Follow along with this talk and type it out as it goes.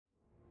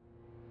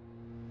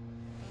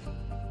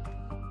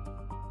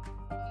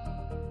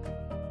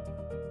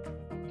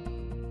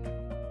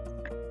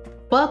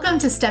Welcome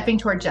to Stepping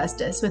Toward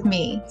Justice with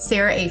me,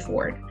 Sarah A.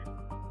 Ford,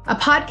 a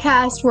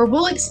podcast where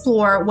we'll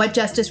explore what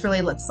justice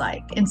really looks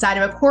like inside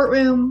of a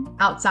courtroom,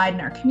 outside in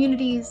our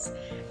communities,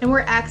 and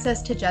where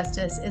access to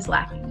justice is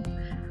lacking.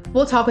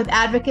 We'll talk with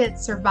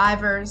advocates,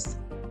 survivors,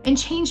 and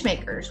change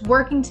makers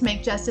working to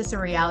make justice a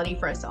reality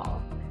for us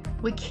all.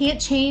 We can't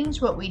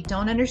change what we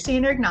don't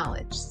understand or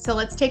acknowledge, so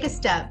let's take a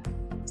step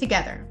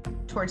together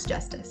towards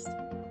justice.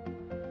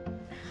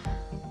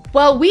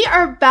 Well, we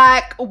are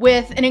back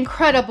with an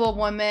incredible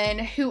woman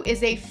who is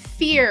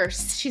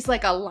she's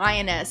like a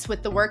lioness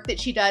with the work that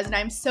she does. And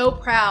I'm so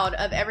proud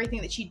of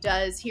everything that she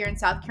does here in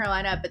South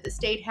Carolina, up at the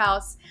State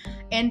House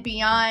and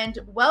beyond.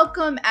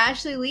 Welcome,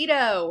 Ashley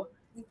Lidow.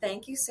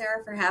 Thank you,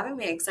 Sarah, for having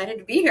me. Excited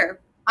to be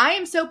here. I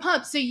am so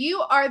pumped. So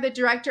you are the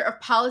Director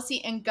of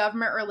Policy and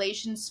Government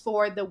Relations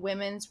for the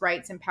Women's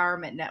Rights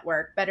Empowerment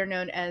Network, better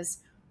known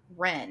as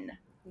WREN.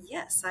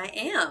 Yes, I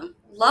am.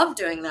 Love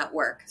doing that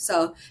work.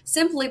 So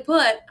simply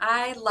put,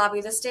 I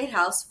lobby the State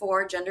House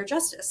for gender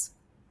justice.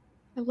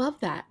 I love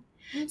that.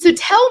 So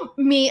tell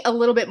me a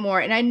little bit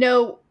more. And I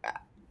know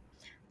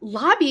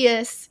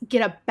lobbyists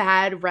get a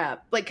bad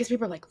rep, like, because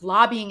people are like,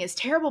 lobbying is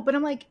terrible. But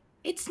I'm like,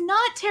 it's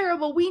not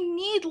terrible. We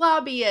need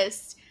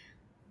lobbyists.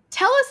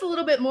 Tell us a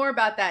little bit more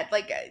about that.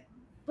 Like,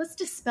 let's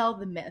dispel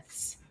the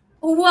myths.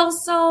 Well,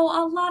 so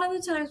a lot of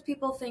the times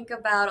people think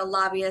about a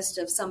lobbyist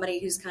of somebody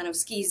who's kind of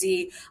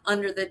skeezy,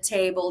 under the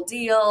table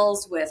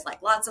deals with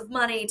like lots of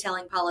money,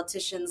 telling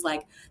politicians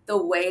like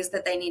the ways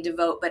that they need to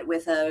vote, but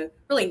with a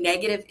really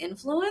negative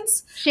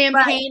influence.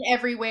 Champagne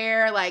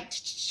everywhere, like,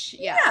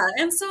 yeah.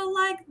 And so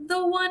like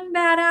the one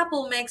bad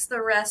apple makes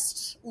the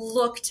rest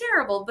look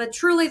terrible, but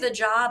truly the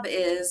job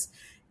is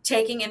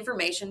taking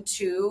information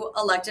to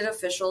elected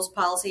officials,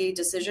 policy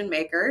decision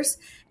makers,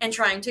 and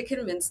trying to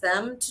convince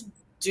them to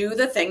do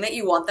the thing that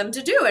you want them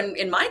to do. And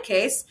in my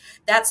case,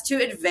 that's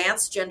to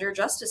advance gender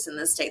justice in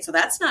this state. So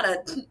that's not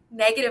a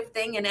negative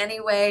thing in any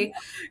way,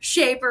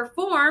 shape, or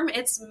form.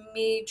 It's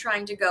me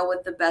trying to go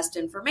with the best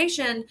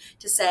information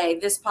to say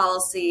this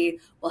policy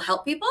will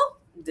help people,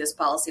 this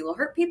policy will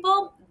hurt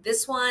people,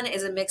 this one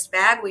is a mixed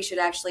bag, we should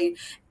actually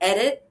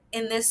edit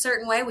in this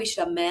certain way, we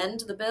should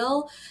amend the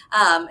bill.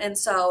 And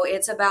so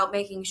it's about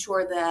making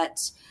sure that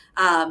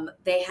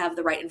they have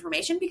the right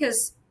information,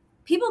 because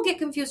people get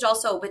confused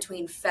also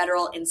between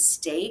federal and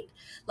state,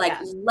 like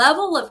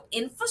level of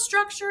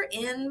infrastructure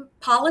in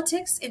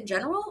politics in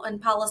general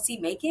and policy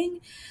making.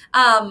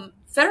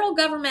 Federal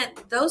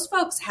government, those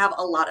folks have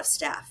a lot of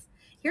staff.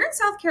 Here in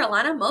South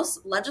Carolina,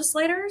 most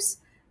legislators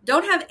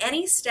don't have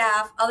any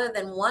staff other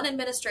than one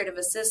administrative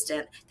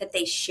assistant that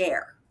they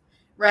share,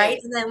 right?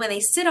 And then when they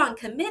sit on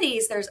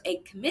committees, there's a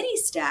committee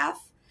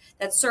staff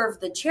that serve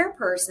the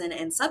chairperson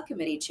and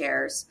subcommittee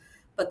chairs.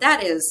 But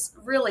that is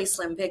really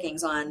slim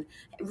pickings on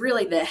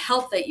really the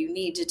help that you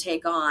need to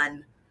take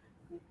on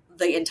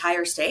the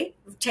entire state,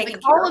 taking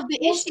like all of the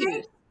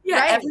issues.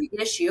 Every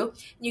issue.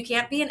 You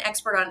can't be an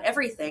expert on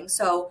everything.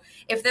 So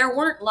if there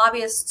weren't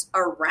lobbyists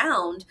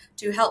around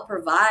to help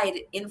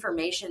provide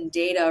information,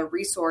 data,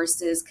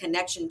 resources,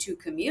 connection to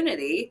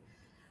community,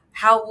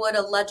 how would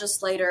a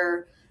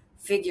legislator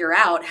figure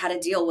out how to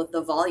deal with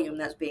the volume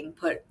that's being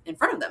put in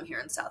front of them here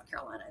in South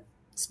Carolina?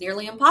 It's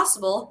nearly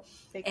impossible.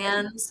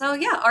 And so,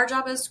 our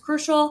job is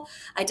crucial.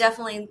 I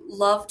definitely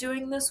love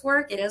doing this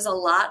work. It is a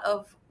lot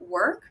of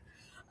work,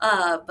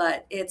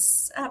 but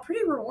it's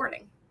pretty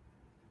rewarding.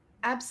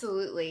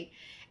 Absolutely.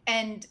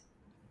 And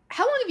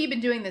how long have you been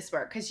doing this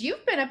work? Because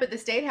you've been up at the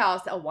State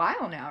House a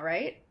while now,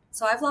 right?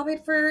 So I've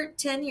lobbied for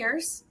 10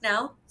 years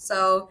now.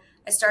 So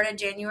I started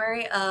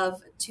January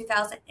of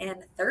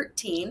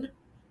 2013. That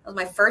was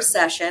my first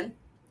session.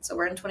 So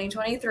we're in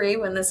 2023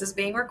 when this is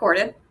being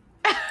recorded.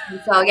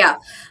 So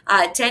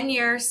 10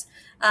 years.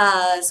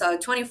 So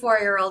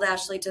 24-year-old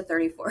Ashley to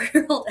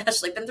 34-year-old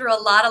Ashley. Been through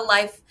a lot of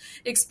life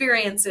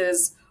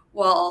experiences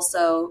while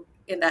also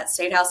in that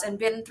State House, and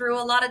been through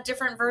a lot of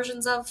different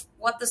versions of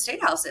what the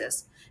State House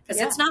is.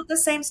 Because it's not the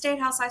same State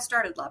House I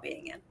started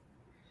lobbying in.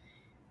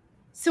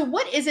 So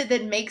what is it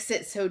that makes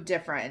it so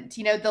different?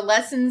 You know, the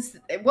lessons,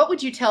 what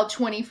would you tell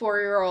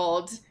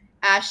 24-year-old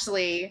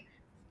Ashley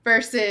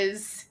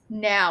versus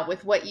now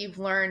with what you've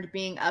learned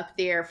being up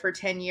there for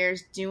 10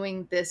 years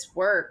doing this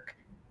work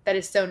that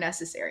is so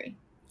necessary?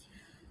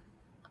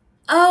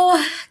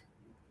 Oh,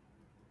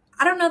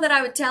 I don't know that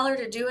I would tell her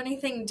to do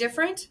anything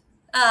different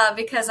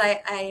because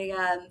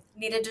I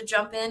needed to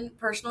jump in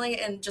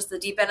personally in just the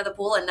deep end of the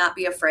pool and not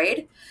be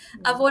afraid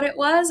of what it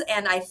was.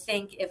 And I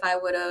think if I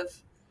would have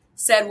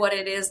said what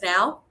it is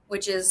now,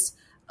 which is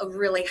a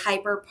really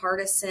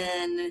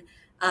hyper-partisan,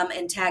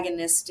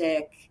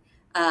 antagonistic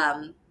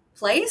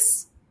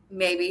place,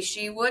 maybe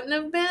she wouldn't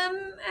have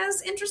been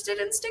as interested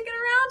in sticking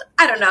around.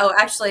 I don't know.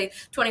 Actually,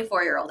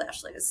 24-year-old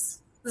Ashley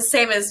is the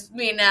same as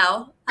me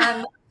now.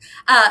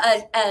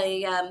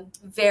 A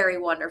very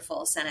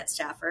wonderful Senate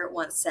staffer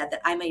once said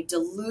that I'm a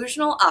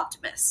delusional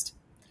optimist.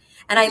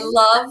 And I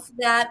love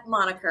that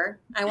moniker.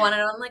 I want it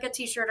on like a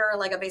t-shirt or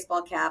like a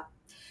baseball cap.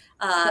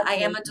 I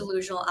am a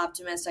delusional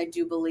optimist. I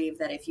do believe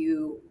that if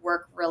you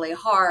work really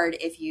hard,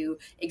 if you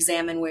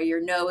examine where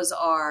your no's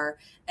are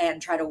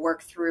and try to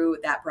work through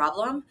that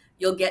problem,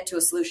 you'll get to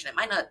a solution. It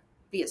might not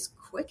be as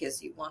quick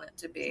as you want it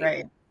to be.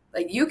 Right.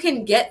 Like you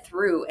can get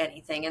through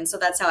anything. And so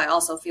that's how I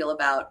also feel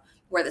about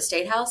where the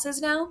state house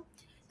is now.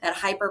 That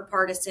hyper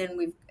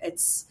partisan,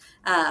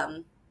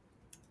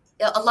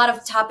 a lot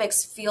of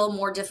topics feel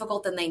more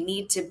difficult than they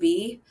need to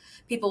be.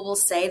 People will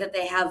say that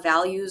they have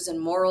values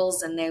and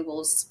morals and they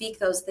will speak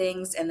those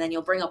things. And then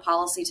you'll bring a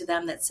policy to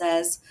them that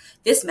says,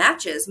 this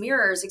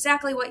mirrors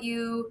exactly what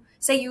you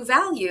say you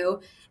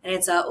value. And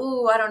it's I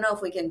don't know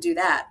if we can do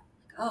that.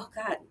 Oh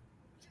God,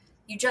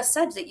 you just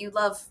said that you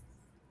love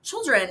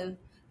children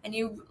and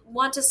you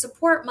want to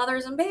support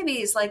mothers and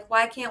babies. Like,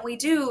 why can't we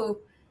do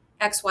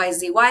X, Y,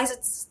 Z? Why is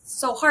it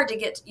so hard to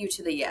get you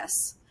to the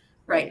yes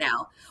right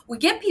now? We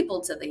get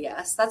people to the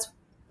yes. That's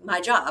my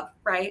job,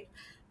 right?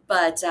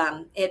 But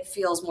it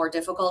feels more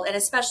difficult. And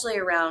especially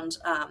around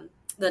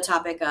the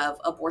topic of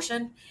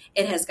abortion,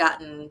 it has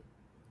gotten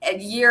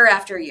year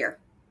after year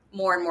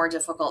more and more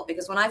difficult.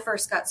 Because when I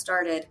first got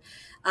started,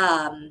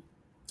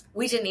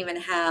 we didn't even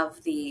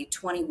have the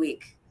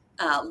 20-week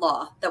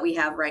law that we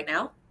have right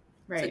now.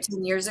 Right. So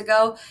 10 years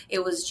ago,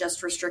 it was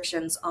just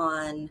restrictions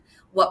on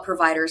what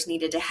providers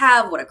needed to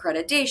have, what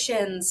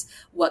accreditations,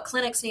 what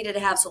clinics needed to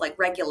have. So like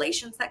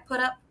regulations that put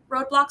up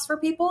roadblocks for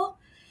people.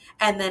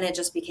 And then it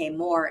just became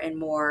more and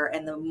more.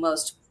 And the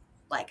most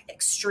like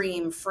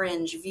extreme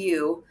fringe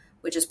view,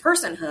 which is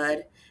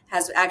personhood,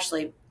 has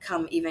actually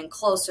come even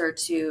closer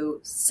to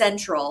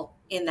central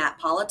in that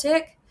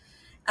politic.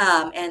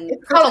 And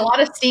it's got a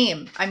lot of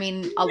steam. I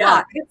mean, a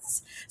lot.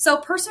 So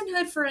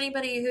personhood, for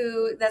anybody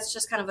who that's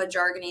just kind of a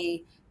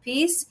jargony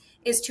piece,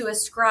 is to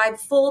ascribe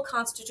full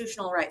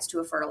constitutional rights to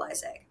a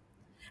fertilized egg.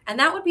 And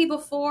that would be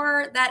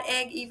before that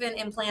egg even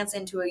implants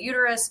into a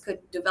uterus, could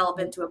develop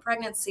into a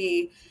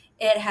pregnancy.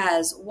 It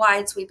has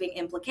wide sweeping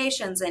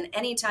implications. And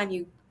anytime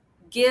you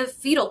give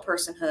fetal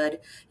personhood,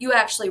 you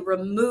actually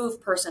remove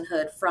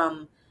personhood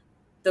from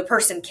the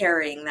person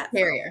carrying that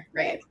carrier,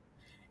 right?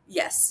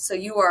 Yes. So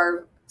you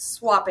are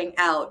swapping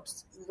out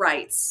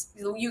rights.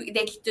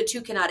 The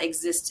two cannot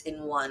exist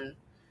in one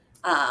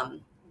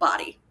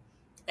body.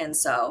 And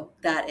so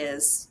that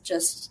is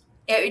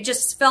it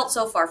just felt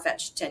so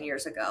far-fetched 10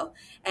 years ago.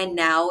 And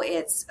now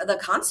it's the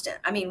constant.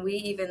 I mean, we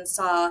even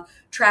saw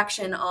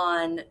traction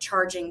on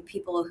charging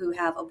people who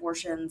have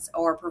abortions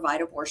or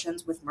provide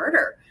abortions with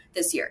murder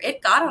this year.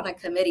 It got on a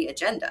committee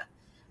agenda.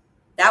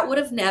 That would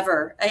have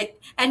never,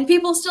 and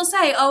people still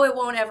say, oh, it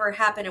won't ever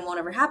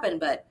happen.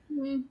 But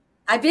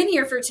I've been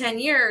here for 10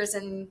 years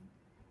and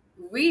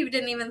we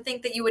didn't even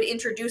think that you would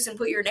introduce and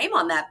put your name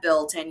on that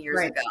bill 10 years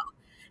ago.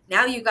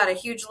 Now you've got a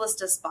huge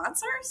list of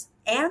sponsors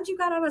and you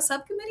got on a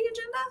subcommittee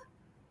agenda.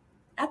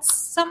 That's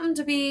something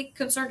to be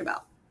concerned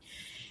about.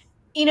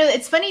 You know,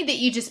 it's funny that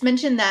you just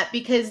mentioned that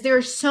because there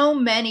are so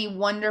many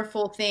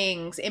wonderful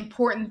things,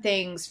 important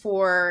things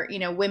for,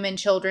 women,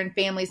 children,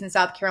 families in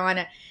South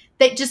Carolina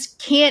that just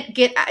can't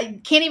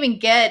even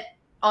get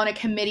on a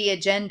committee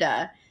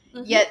agenda.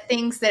 Mm-hmm. Yet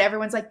things that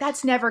everyone's like,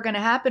 that's never going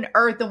to happen,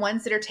 are the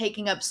ones that are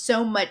taking up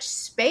so much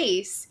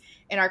space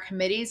in our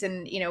committees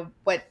and,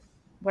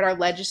 what our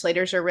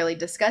legislators are really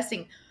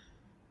discussing.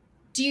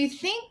 Do you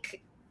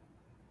think,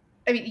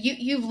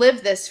 you've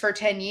lived this for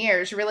 10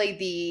 years,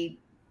 really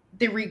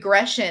the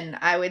regression,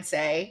 I would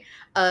say,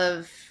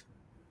 of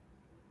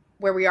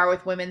where we are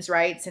with women's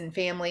rights and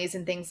families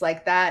and things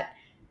like that.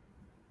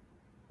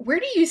 Where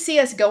do you see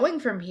us going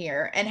from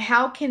here? And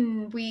how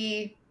can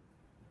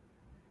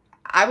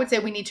I would say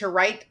we need to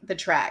right the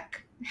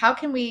track. How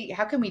can we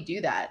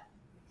do that?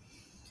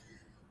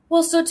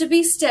 Well, so to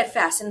be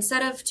steadfast,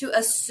 instead of to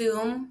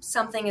assume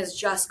something is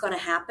just going to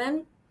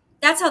happen,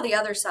 that's how the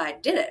other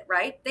side did it,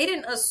 right? They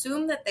didn't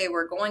assume that they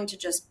were going to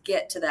just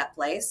get to that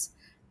place.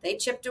 They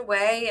chipped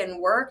away and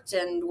worked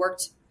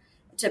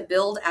to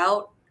build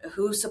out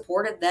who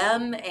supported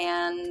them.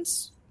 And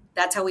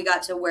that's how we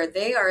got to where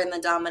they are in the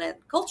dominant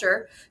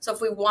culture. So if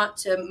we want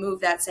to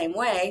move that same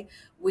way,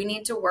 we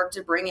need to work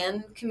to bring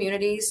in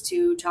communities,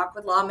 to talk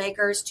with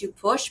lawmakers, to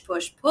push,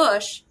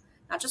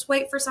 not just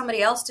wait for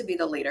somebody else to be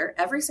the leader.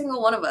 Every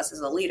single one of us is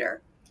a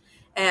leader.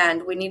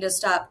 And we need to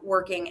stop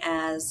working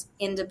as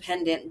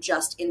independent,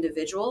 just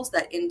individuals.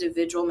 That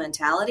individual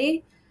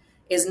mentality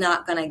is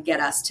not going to get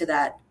us to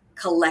that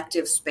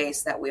collective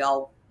space that we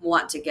all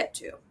want to get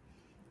to.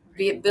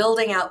 Be it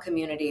building out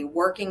community,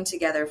 working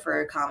together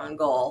for a common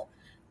goal,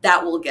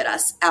 that will get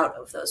us out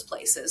of those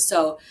places.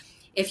 So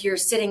if you're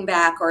sitting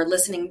back or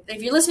listening,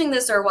 if you're listening to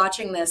this or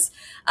watching this,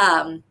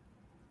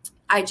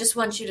 I just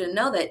want you to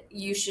know that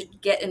you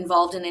should get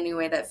involved in any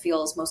way that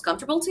feels most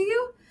comfortable to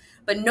you,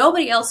 but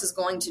nobody else is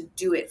going to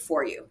do it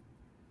for you.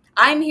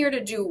 I'm here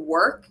to do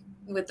work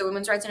with the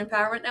Women's Rights and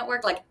Empowerment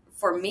Network, like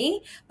for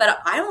me, but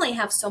I only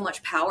have so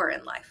much power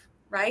in life,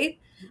 right?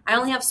 I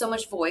only have so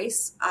much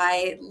voice.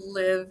 I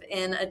live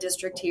in a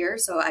district here,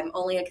 so I'm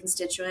only a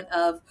constituent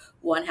of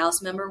one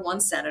House member,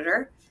 one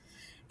senator.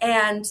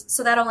 And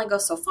so that only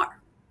goes so far.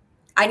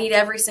 I need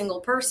every single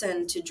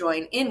person to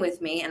join in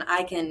with me, and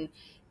I can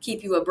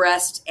keep you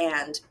abreast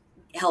and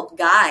help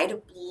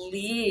guide,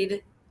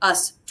 lead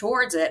us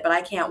towards it, but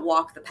I can't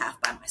walk the path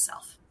by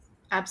myself.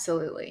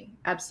 Absolutely.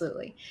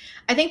 Absolutely.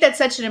 I think that's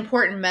such an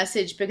important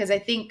message because I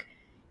think,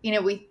 there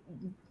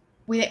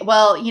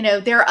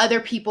are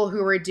other people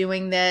who are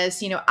doing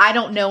this. I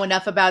don't know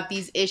enough about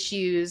these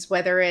issues,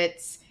 whether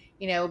it's,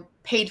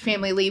 paid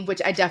family leave,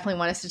 which I definitely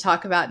want us to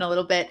talk about in a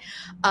little bit,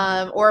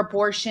 or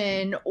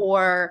abortion,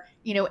 or,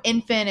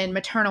 infant and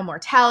maternal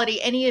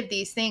mortality, any of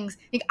these things.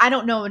 I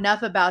don't know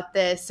enough about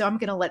this, so I'm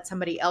going to let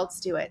somebody else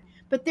do it.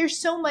 But there's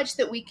so much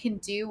that we can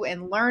do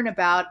and learn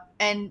about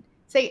and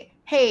say,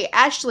 hey,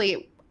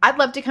 Ashley, I'd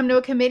love to come to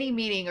a committee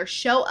meeting or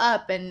show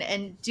up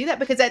and do that,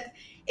 because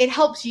it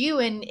helps you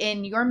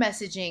in your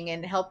messaging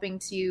and helping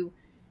to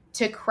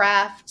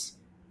craft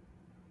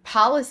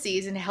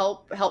policies and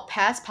help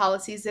pass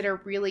policies that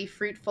are really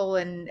fruitful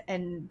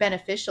and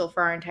beneficial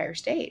for our entire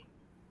state.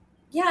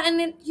 Yeah,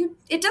 and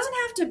it doesn't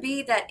have to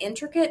be that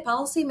intricate.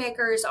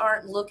 Policymakers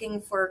aren't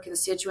looking for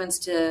constituents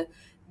to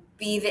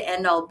be the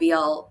end all be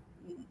all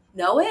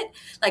know it.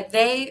 Like,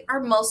 they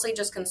are mostly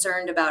just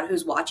concerned about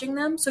who's watching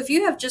them. So if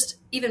you have just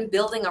even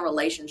building a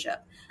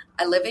relationship,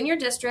 I live in your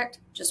district,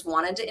 just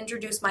wanted to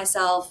introduce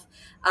myself.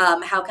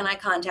 How can I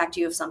contact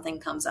you if something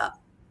comes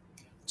up?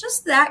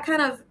 Just that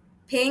kind of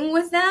ping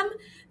with them,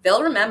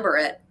 they'll remember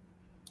it.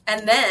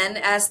 And then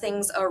as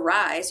things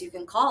arise, you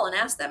can call and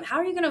ask them, how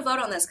are you going to vote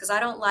on this? Because I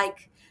don't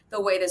like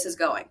the way this is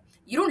going.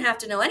 You don't have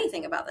to know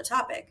anything about the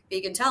topic, but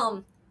you can tell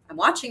them, I'm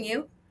watching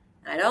you,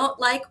 and I don't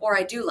like or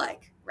I do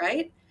like,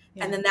 right?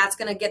 Yeah. And then that's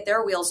going to get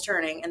their wheels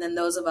turning. And then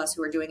those of us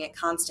who are doing it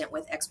constant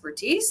with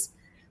expertise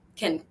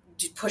can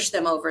push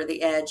them over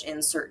the edge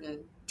in certain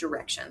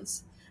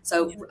directions.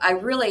 So I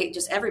really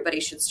just, everybody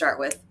should start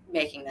with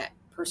making that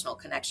personal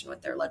connection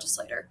with their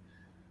legislator,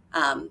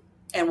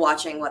 and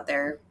watching what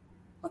they're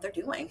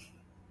doing.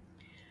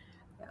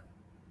 Yeah.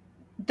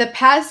 The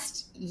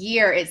past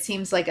year, it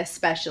seems like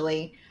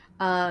especially,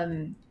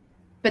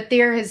 but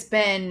there has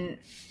been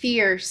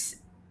fierce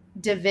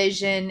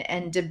division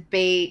and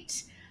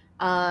debate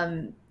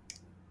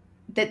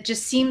that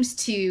just seems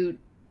to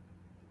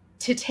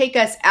take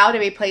us out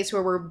of a place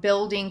where we're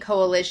building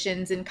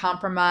coalitions and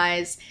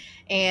compromise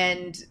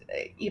and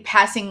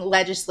passing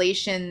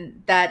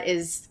legislation that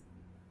is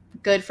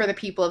good for the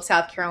people of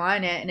South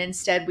Carolina. And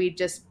instead we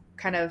just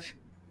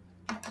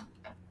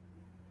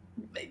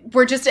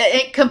we're just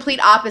at complete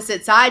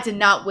opposite sides and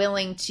not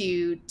willing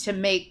to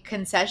make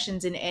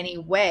concessions in any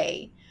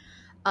way.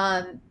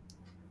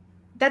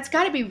 That's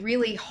got to be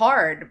really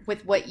hard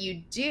with what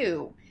you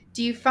do.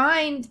 Do you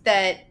find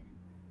that,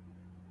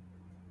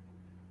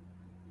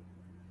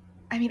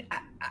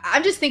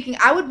 I'm just thinking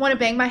I would want to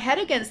bang my head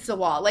against the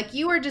wall. Like,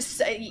 you're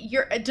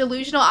a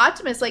delusional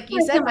optimist, like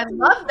you said, and I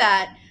love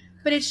that.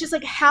 But it's just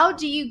like, how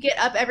do you get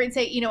up every and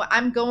say,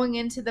 I'm going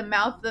into the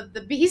mouth of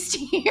the beast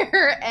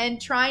here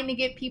and trying to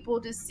get people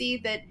to see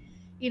that,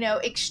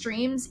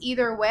 extremes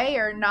either way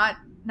are not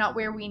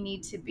where we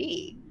need to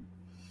be.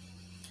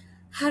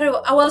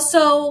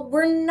 So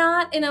we're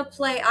not in a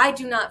place, I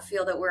do not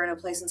feel that we're in a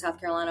place in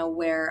South Carolina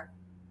where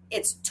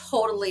it's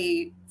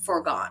totally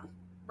foregone,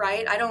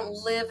 right? I don't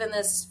live in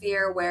this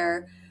sphere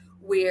where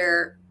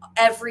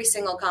every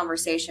single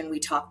conversation we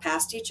talk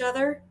past each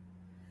other.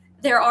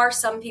 There are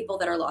some people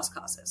that are lost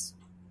causes,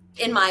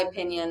 in my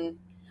opinion,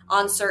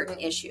 on certain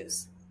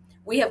issues.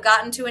 We have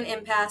gotten to an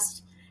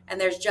impasse,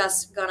 and there's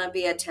just going to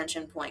be a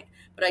tension point.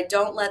 But I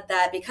don't let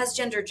that, because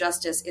gender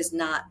justice is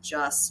not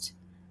just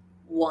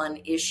one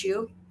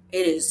issue.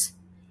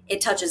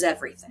 It touches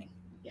everything.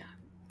 Yeah.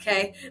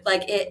 Okay?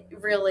 Like, it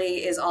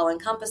really is all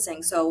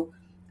encompassing. So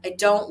I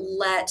don't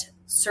let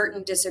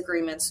certain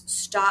disagreements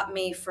stop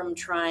me from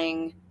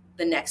trying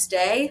the next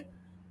day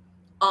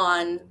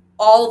on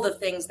all the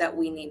things that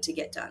we need to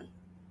get done.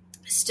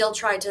 Still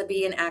try to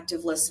be an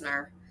active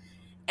listener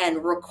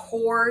and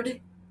record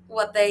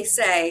what they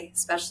say,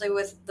 especially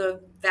with the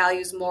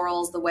values,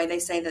 morals, the way they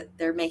say that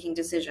they're making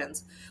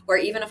decisions. Where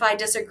even if I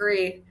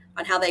disagree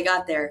on how they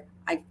got there,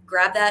 I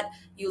grab that.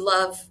 You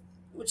love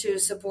to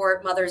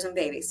support mothers and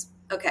babies.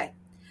 Okay.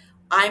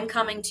 I'm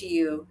coming to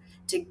you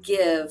to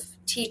give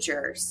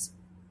teachers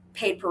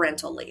paid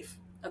parental leave.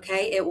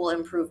 Okay. It will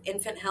improve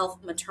infant health,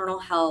 maternal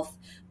health,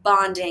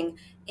 bonding,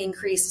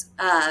 increase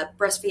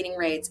breastfeeding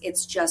rates.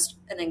 It's just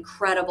an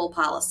incredible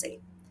policy.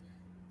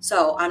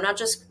 So I'm not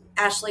just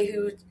Ashley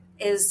who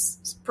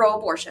is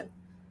pro-abortion.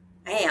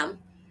 I am.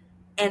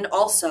 And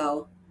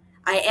also,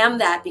 I am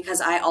that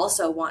because I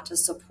also want to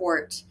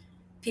support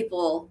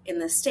people in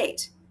the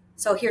state.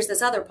 So here's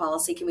this other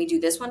policy. Can we do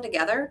this one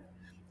together?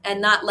 And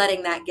not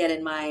letting that get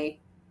in my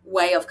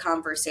way of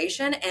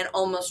conversation and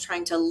almost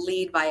trying to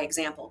lead by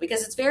example.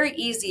 Because it's very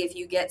easy if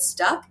you get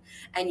stuck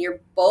and you're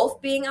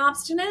both being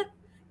obstinate,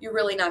 you're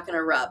really not going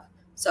to rub.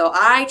 So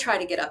I try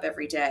to get up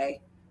every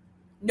day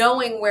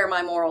knowing where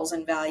my morals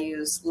and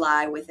values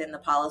lie within the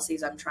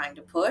policies I'm trying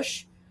to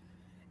push,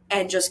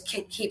 and just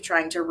keep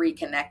trying to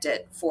reconnect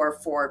it for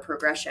forward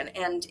progression.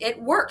 And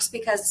it works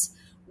because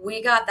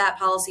we got that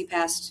policy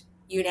passed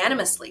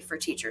unanimously for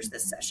teachers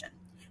this session.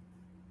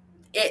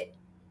 It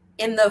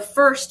in the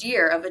first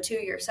year of a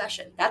 2-year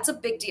session, that's a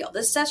big deal.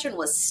 This session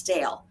was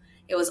stale.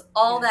 It was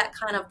all that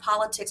kind of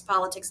politics.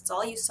 It's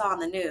all you saw on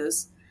the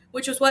news,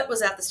 which was what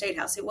was at the State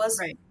House. It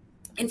was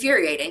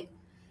infuriating.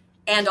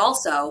 And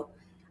also,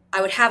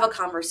 I would have a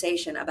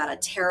conversation about a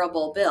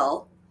terrible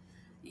bill.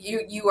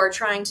 You are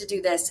trying to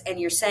do this, and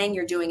you're saying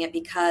you're doing it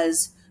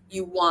because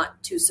you want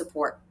to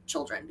support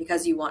children,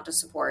 because you want to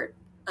support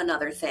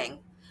another thing.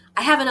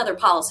 I have another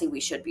policy we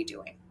should be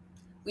doing.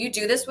 Will you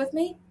do this with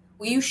me?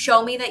 Will you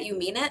show me that you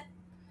mean it?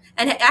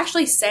 And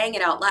actually saying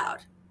it out loud.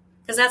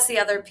 Because that's the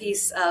other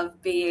piece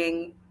of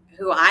being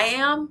who I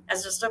am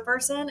as just a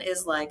person,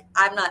 is like,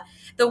 I'm not,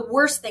 the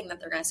worst thing that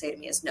they're going to say to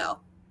me is no.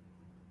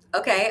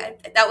 Okay,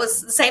 that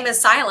was the same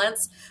as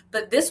silence,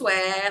 but this way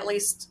I at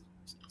least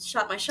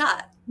shot my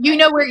shot. You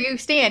know where you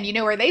stand. You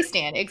know where they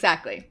stand.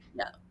 Exactly.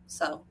 No.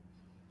 So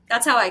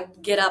that's how I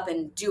get up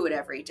and do it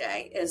every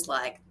day, is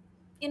like,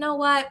 you know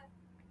what?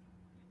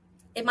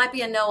 It might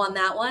be a no on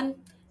that one,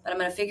 but I'm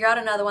going to figure out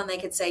another one they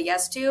could say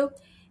yes to.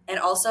 And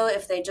also,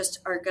 if they just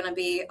are going to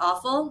be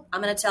awful,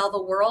 I'm going to tell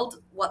the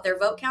world what their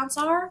vote counts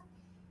are,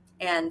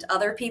 and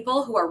other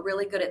people who are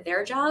really good at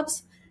their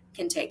jobs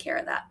can take care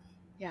of that.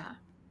 Yeah.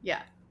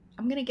 Yeah.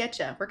 I'm going to get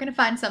you. We're going to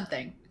find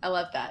something. I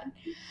love that.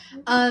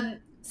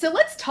 So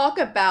let's talk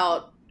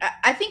about,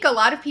 I think a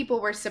lot of people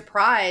were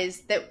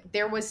surprised that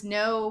there was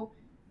no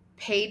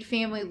paid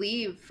family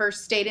leave for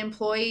state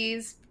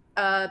employees.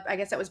 I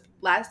guess that was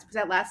last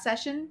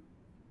session?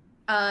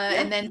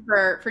 And then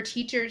for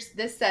teachers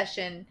this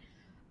session.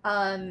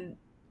 And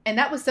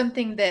that was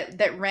something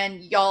that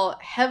Ren, y'all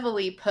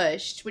heavily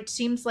pushed, which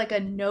seems like a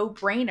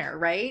no-brainer,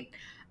 right?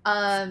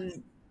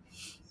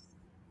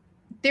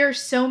 There are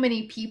so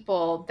many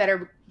people that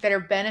are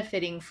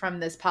benefiting from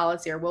this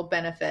policy, or will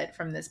benefit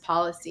from this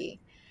policy.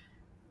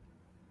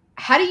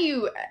 How do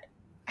you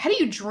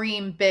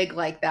dream big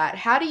like that?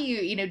 How do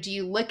you, do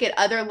you look at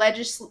other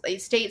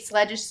states'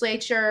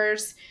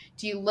 legislatures?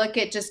 Do you look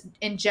at just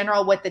in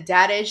general what the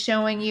data is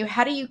showing you?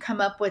 How do you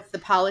come up with the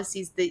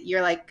policies that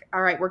you're like,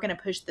 all right, we're going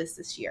to push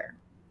this year?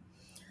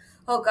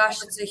 Oh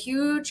gosh, it's a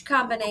huge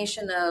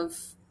combination of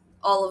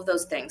all of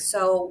those things.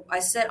 So I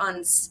sit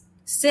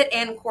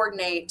and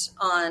coordinate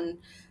on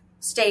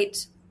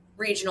state,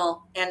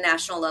 regional, and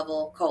national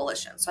level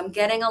coalitions. So I'm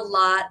getting a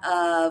lot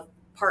of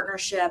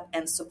partnership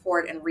and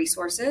support and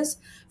resources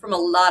from a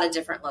lot of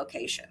different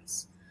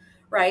locations,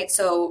 right?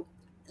 So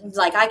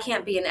like, I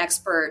can't be an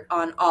expert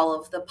on all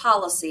of the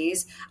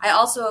policies. I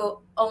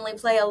also only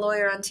play a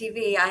lawyer on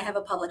TV. I have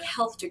a public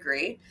health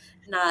degree,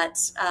 not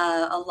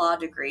a law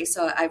degree.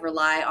 So I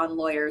rely on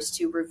lawyers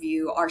to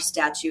review our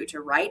statute,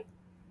 to write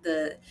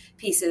the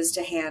pieces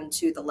to hand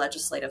to the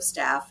legislative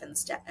staff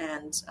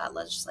and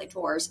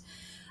legislators.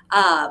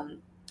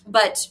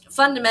 But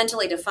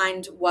fundamentally, to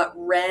find what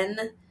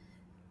Ren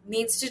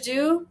needs to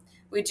do,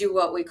 we do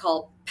what we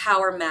call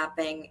power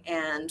mapping,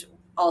 and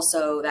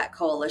also that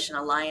coalition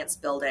alliance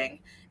building,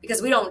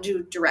 because we don't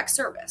do direct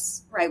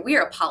service, right? We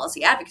are a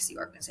policy advocacy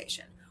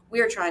organization.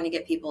 We are trying to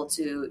get people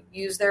to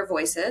use their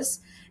voices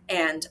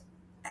and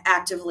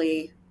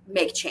actively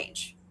make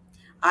change.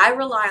 I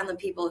rely on the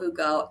people who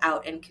go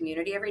out in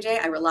community every day.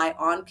 I rely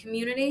on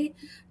community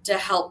to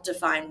help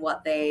define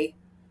what they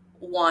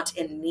want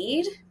and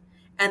need,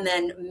 and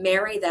then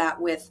marry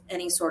that with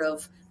any sort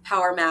of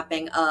power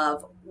mapping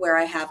of where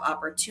I have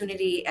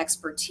opportunity,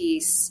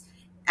 expertise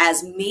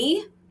as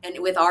me, and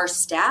with our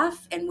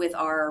staff and with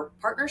our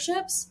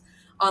partnerships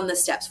on the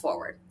steps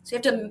forward. So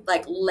you have to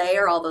like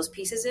layer all those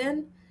pieces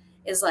in.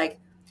 Is like,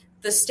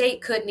 the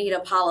state could need a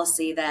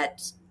policy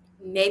that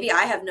maybe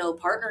I have no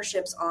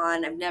partnerships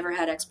on, I've never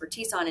had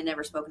expertise on, and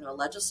never spoken to a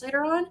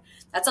legislator on.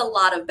 That's a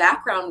lot of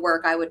background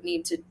work I would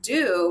need to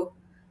do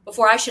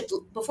before I should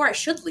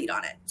lead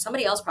on it.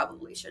 Somebody else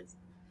probably should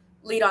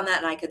lead on that,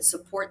 and I could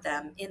support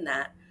them in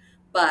that.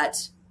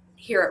 But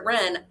here at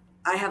Ren,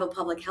 I have a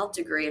public health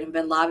degree and have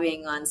been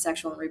lobbying on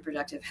sexual and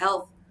reproductive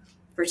health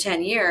for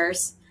 10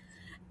 years,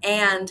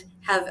 and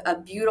have a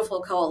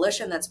beautiful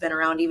coalition that's been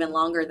around even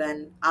longer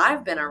than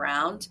I've been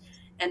around,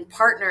 and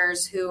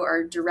partners who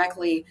are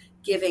directly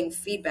giving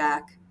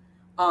feedback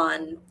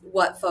on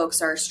what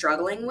folks are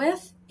struggling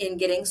with in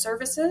getting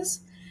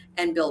services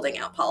and building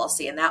out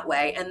policy in that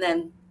way. And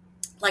then,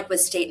 like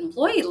with state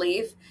employee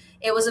leave,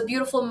 it was a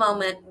beautiful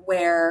moment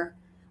where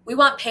we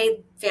want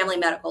paid family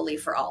medical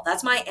leave for all.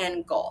 That's my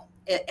end goal.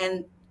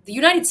 And the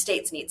United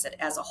States needs it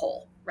as a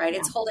whole, right? Yeah.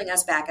 It's holding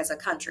us back as a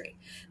country,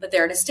 but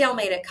they're in a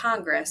stalemate at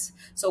Congress.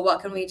 So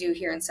what can we do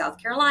here in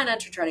South Carolina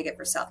to try to get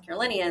for South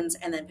Carolinians,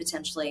 and then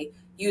potentially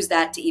use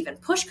that to even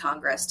push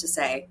Congress to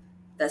say,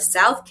 the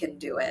South can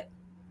do it,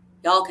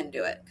 y'all can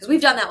do it. Because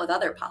we've done that with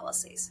other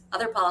policies.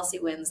 Other policy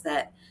wins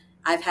that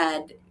I've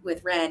had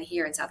with Ren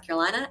here in South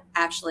Carolina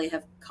actually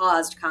have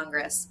caused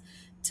Congress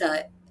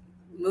to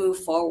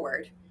move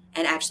forward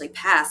and actually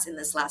pass in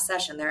this last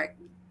session. Their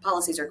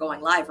policies are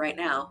going live right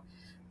now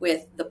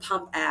with the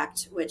PUMP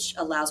Act, which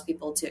allows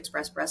people to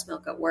express breast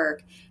milk at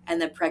work, and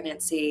the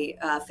Pregnancy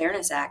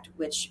Fairness Act,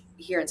 which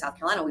here in South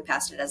Carolina, we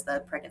passed it as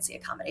the Pregnancy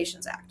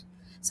Accommodations Act.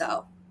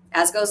 So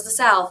as goes the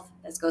South,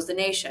 as goes the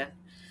nation.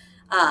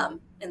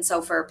 And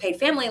so for paid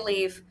family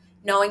leave,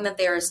 knowing that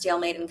there is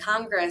stalemate in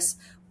Congress,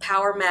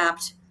 power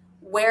mapped,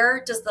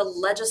 where does the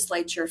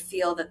legislature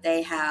feel that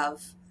they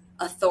have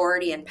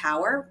authority and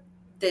power?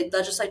 The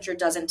legislature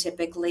doesn't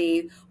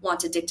typically want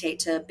to dictate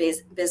to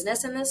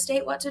business in this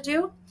state what to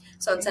do.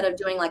 So instead of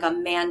doing like a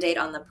mandate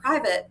on the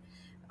private,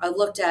 I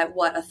looked at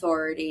what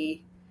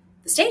authority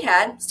the state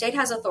had. State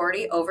has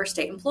authority over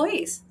state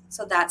employees.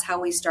 So that's how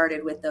we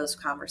started with those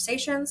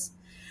conversations.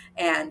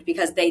 And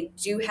because they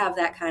do have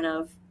that kind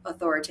of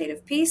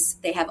authoritative piece,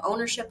 they have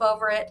ownership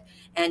over it,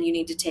 and you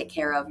need to take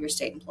care of your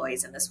state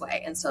employees in this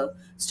way. And so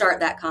start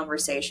that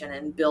conversation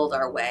and build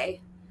our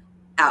way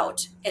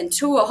out and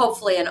to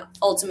hopefully an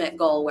ultimate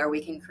goal where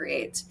we can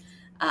create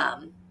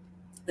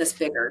this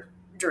bigger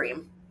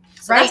dream.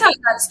 So that's how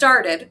that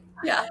started.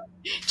 Yeah.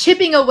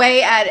 Chipping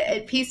away at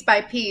it piece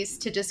by piece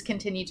to just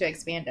continue to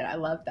expand it. I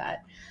love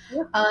that.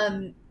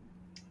 Yeah.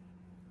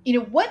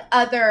 What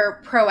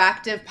other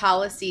proactive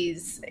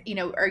policies,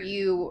 are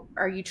you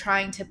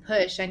trying to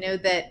push? I know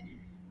that,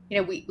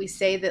 we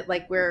say that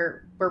like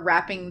we're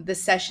wrapping, the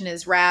session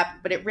is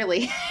wrapped, but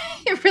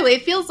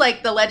it feels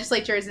like the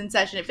legislature is in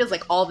session. It feels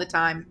like all the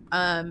time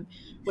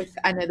with,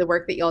 I know the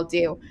work that y'all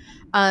do.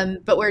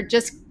 But we're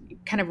just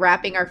kind of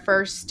wrapping our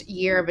first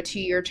year of a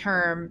 2-year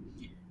term.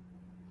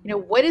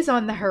 What is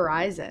on the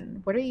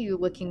horizon? What are you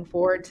looking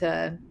forward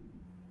to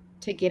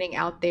getting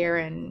out there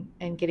and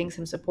getting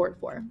some support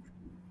for?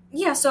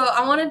 Yeah, so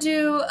I want to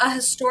do a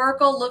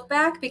historical look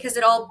back because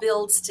it all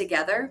builds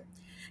together,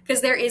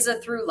 because there is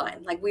a through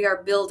line. Like we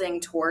are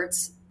building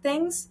towards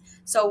things.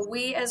 So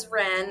we as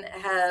Wren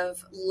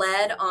have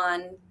led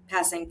on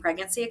passing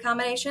pregnancy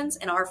accommodations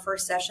in our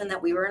first session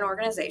that we were an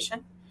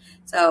organization.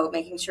 So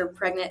making sure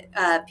pregnant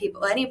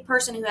people, any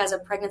person who has a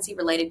pregnancy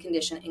related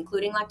condition,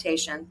 including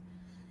lactation,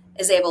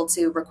 is able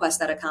to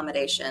request that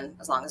accommodation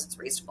as long as it's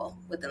reasonable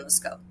within the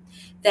scope.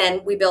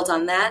 Then we built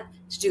on that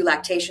to do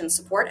Lactation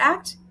Support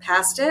Act,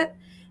 passed it,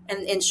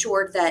 and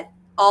ensured that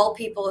all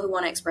people who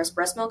want to express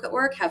breast milk at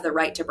work have the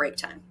right to break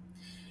time.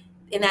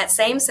 In that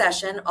same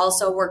session,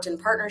 also worked in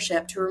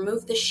partnership to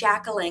remove the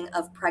shackling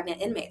of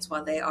pregnant inmates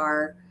while they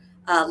are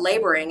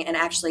laboring and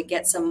actually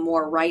get some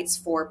more rights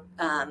for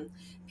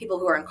people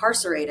who are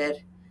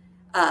incarcerated,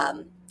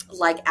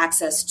 like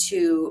access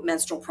to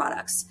menstrual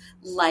products,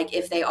 like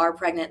if they are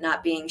pregnant,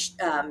 not being,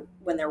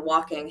 when they're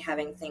walking,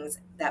 having things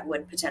that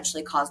would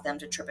potentially cause them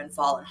to trip and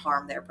fall and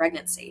harm their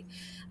pregnancy.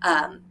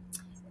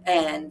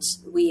 And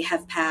we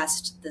have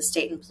passed the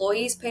state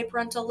employees paid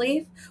parental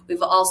leave.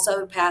 We've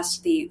also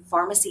passed the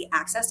Pharmacy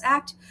Access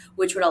Act,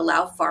 which would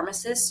allow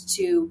pharmacists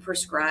to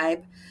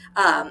prescribe,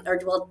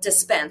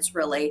 dispense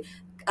really,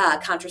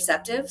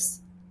 contraceptives,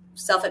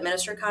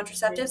 self-administered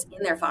contraceptives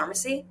in their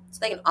pharmacy. So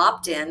they can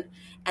opt in.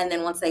 And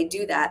then once they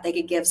do that, they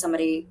could give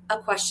somebody a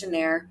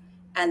questionnaire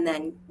and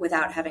then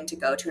without having to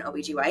go to an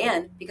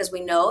OBGYN, because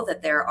we know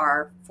that there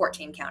are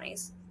 14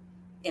 counties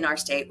in our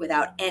state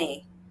without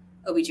any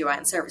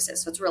OBGYN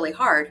services. So it's really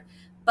hard,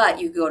 but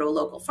you go to a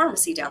local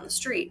pharmacy down the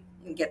street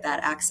and get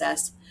that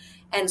access.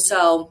 And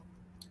so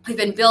we've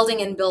been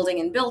building and building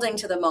and building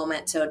to the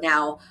moment. So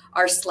now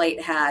our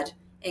slate had,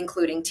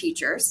 including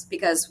teachers,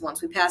 because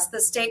once we passed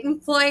the state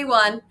employee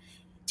one,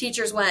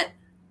 teachers went,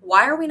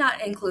 why are we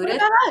not included?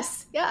 What about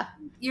us? Yeah.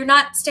 You're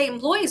not state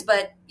employees,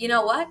 but you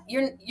know what?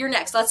 You're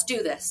next. Let's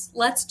do this.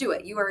 Let's do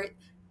it. You are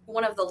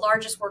one of the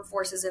largest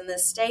workforces in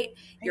this state.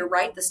 You're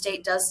right. The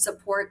state does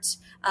support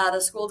the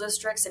school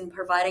districts in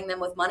providing them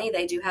with money.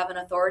 They do have an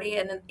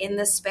authority in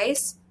this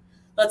space.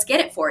 Let's get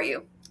it for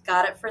you.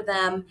 Got it for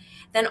them.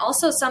 Then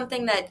also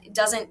something that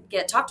doesn't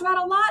get talked about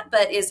a lot,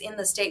 but is in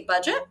the state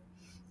budget,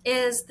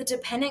 is the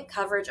dependent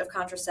coverage of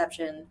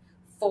contraception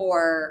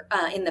for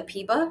in the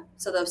PIBA,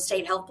 so the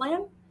state health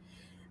plan.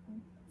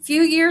 A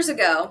few years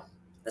ago,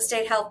 the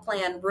state health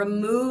plan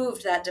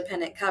removed that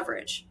dependent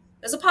coverage.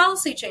 It was a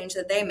policy change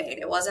that they made.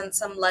 It wasn't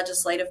some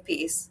legislative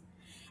piece.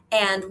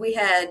 And we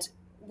had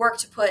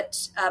worked to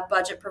put a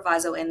budget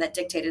proviso in that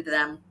dictated to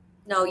them,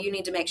 no, you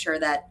need to make sure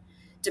that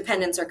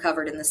dependents are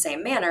covered in the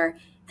same manner.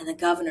 And the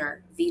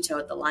governor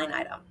vetoed the line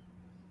item.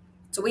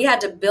 So we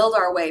had to build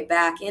our way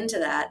back into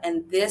that.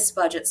 And this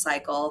budget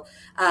cycle,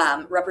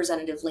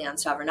 Representative Leon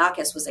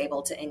Stavronakis was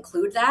able to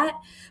include that.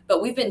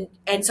 But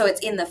and so it's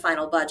in the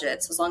final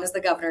budget. So as long as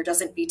the governor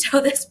doesn't veto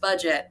this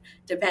budget,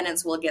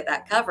 dependents will get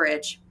that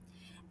coverage.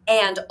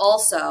 And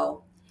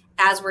also,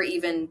 as we're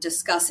even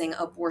discussing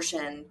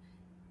abortion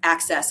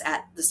access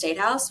at the State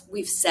House,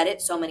 we've said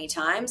it so many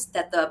times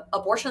that the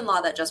abortion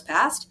law that just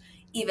passed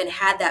even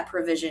had that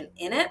provision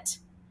in it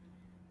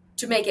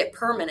to make it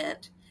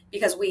permanent,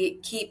 because we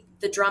keep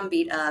the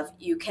drumbeat of,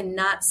 you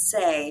cannot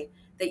say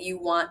that you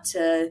want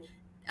to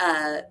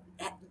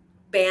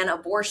ban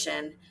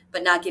abortion,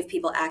 but not give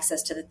people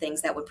access to the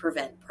things that would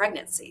prevent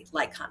pregnancy,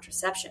 like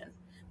contraception.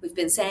 We've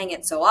been saying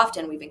it so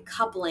often, we've been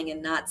coupling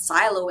and not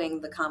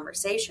siloing the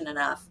conversation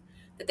enough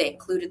that they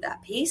included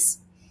that piece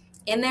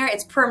in there.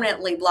 It's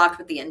permanently blocked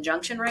with the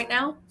injunction right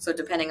now. So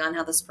depending on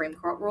how the Supreme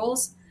Court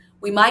rules,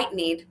 we might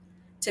need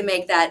to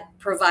make that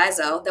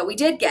proviso that we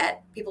did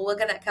get, people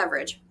looking at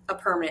coverage, a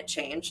permanent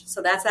change.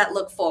 So that's that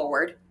look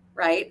forward,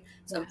 right?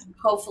 So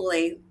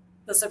hopefully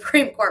the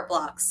Supreme Court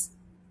blocks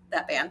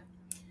that ban.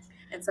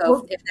 And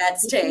so if that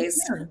stays,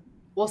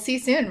 we'll see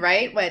soon,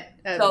 right? What,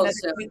 so another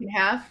soon. week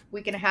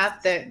and a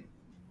half the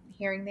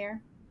hearing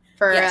there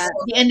for Yes.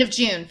 the end of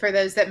June, for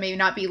those that may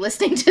not be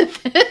listening to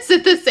this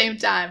at the same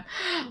time,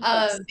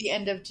 the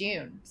end of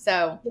June.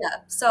 So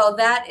yeah, so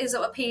that is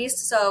a piece.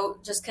 So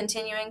just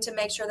continuing to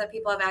make sure that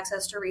people have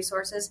access to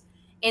resources.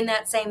 In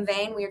that same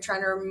vein, we are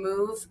trying to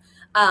remove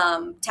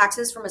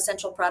taxes from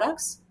essential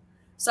products.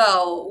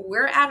 So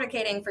we're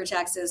advocating for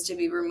taxes to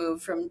be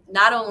removed from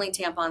not only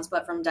tampons,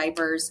 but from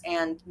diapers.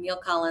 And Neil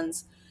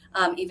Collins,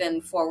 even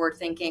forward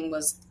thinking,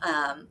 was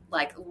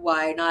like,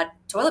 why not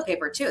toilet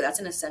paper too? That's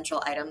an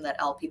essential item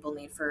that all people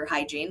need for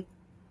hygiene.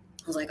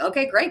 I was like,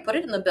 okay, great, put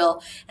it in the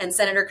bill. And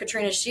Senator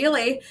Katrina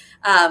Shealy,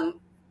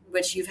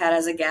 which you've had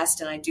as a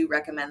guest, and I do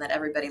recommend that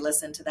everybody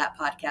listen to that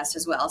podcast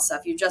as well. So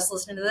if you just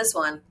listened to this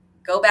one,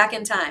 go back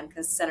in time,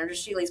 because Senator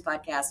Shealy's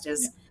podcast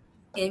is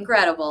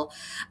incredible.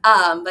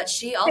 But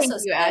she also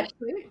said,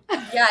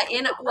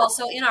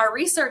 so in our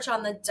research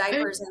on the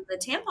diapers and the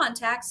tampon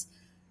tax,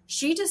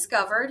 she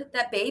discovered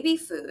that baby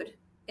food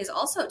is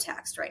also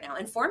taxed right now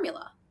in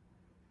formula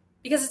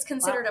because it's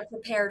considered a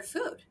prepared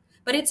food,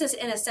 but it's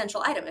an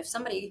essential item. If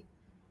somebody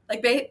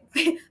like baby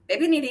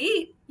need to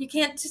eat, you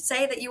can't just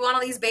say that you want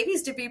all these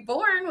babies to be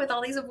born with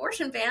all these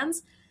abortion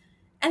bans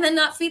and then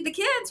not feed the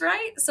kids,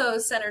 right? So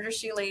Senator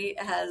Shealy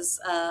has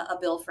a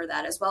bill for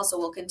that as well. So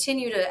we'll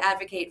continue to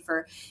advocate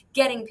for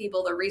getting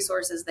people the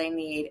resources they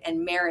need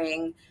and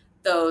marrying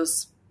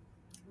those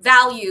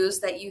values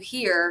that you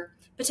hear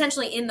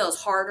potentially in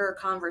those harder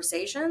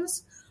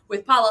conversations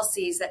with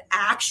policies that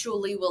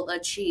actually will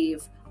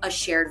achieve a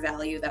shared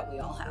value that we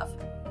all have.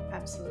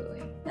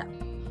 Absolutely. Yeah.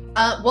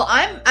 Well,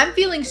 I'm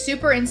feeling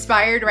super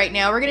inspired right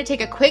now. We're going to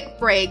take a quick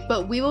break,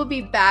 but we will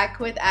be back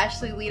with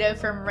Ashley Lidow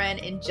from Wren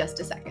in just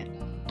a second.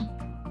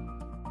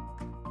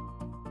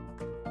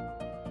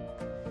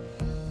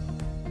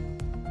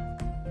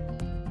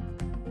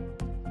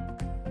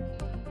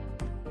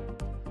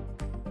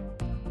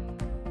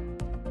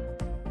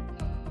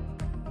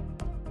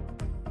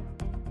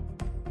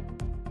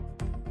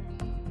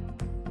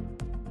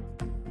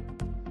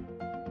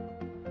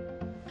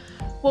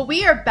 Well,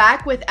 we are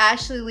back with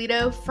Ashley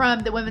Lidow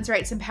from the Women's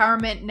Rights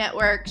Empowerment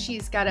Network.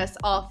 She's got us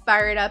all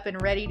fired up and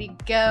ready to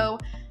go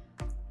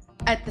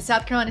at the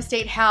South Carolina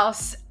State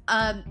House.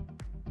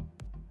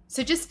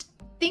 So just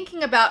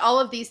thinking about all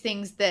of these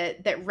things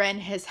that Wren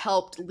has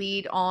helped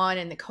lead on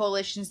and the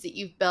coalitions that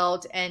you've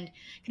built and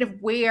kind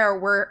of where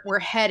we're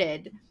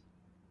headed.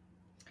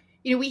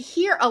 You know, we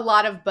hear a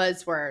lot of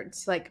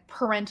buzzwords like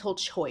parental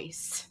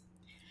choice.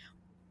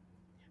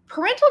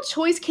 Parental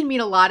choice can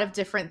mean a lot of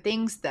different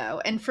things, though.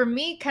 And for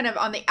me, kind of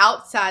on the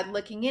outside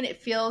looking in,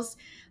 it feels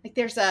like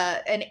there's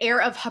an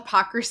air of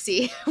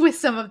hypocrisy with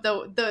some of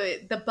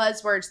the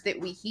buzzwords that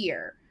we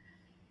hear.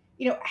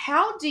 You know,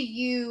 how do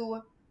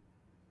you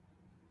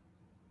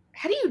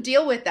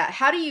deal with that?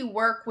 How do you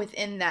work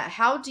within that?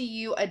 How do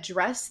you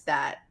address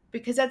that?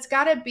 Because that's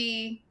got to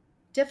be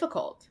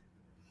difficult.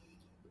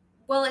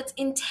 Well, it's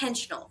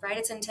intentional, right?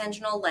 It's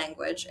intentional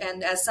language.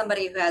 And as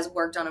somebody who has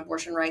worked on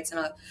abortion rights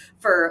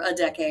for a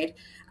decade,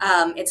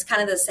 it's kind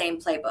of the same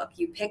playbook.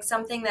 You pick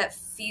something that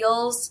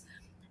feels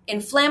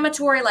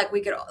inflammatory, like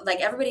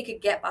everybody could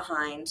get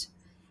behind.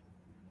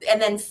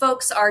 And then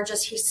folks are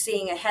just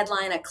seeing a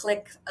headline, a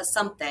click, a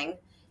something,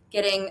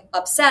 getting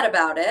upset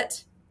about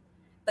it,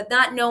 but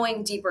not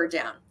knowing deeper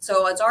down.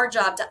 So it's our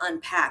job to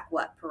unpack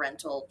what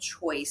parental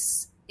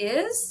choice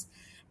is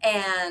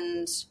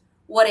and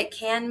what it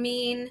can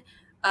mean,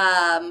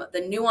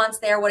 the nuance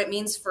there, what it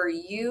means for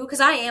you. Because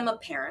I am a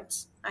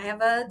parent. I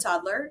have a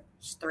toddler,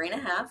 she's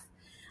 3.5.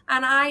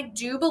 And I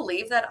do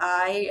believe that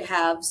I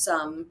have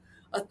some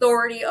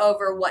authority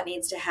over what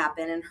needs to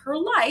happen in her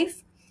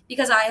life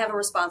because I have a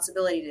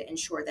responsibility to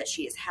ensure that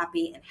she is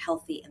happy and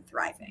healthy and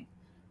thriving,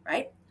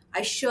 right?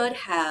 I should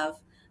have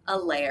a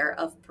layer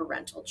of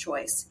parental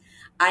choice.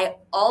 I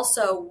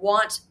also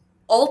want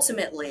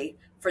ultimately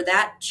for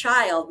that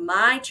child,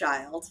 my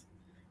child,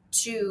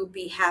 to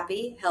be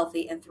happy,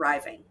 healthy, and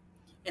thriving.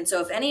 And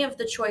so if any of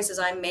the choices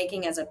I'm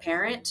making as a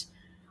parent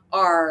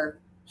are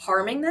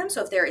harming them,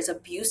 so if there is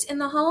abuse in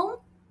the home,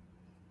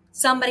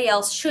 somebody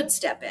else should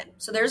step in.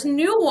 So there's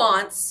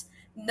nuance.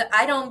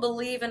 I don't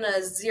believe in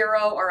a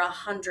 0 or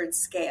 100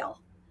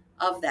 scale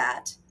of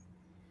that.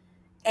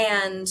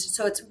 And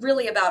so it's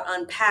really about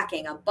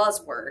unpacking a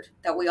buzzword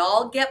that we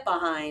all get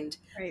behind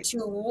to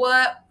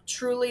what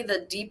truly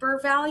the deeper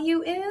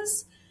value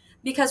is,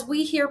 because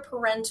we hear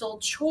parental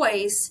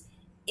choice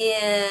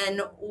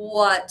in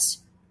what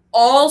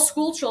all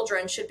school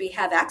children should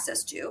have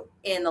access to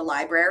in the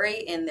library,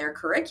 in their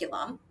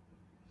curriculum.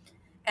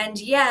 And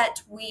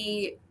yet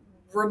we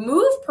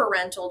remove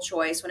parental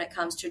choice when it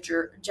comes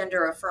to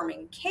gender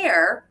affirming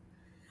care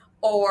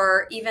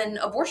or even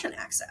abortion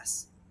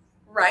access,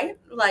 right?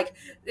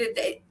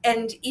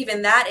 And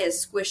even that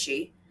is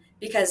squishy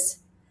because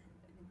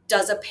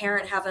does a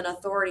parent have an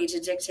authority to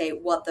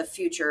dictate what the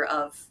future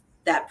of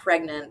that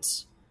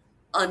pregnant,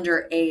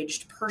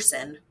 underaged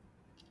person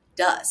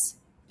does?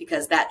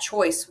 Because that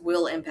choice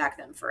will impact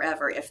them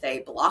forever if they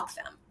block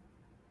them,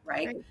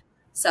 right? Right.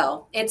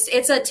 So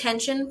it's a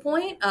tension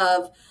point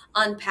of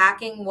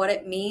unpacking what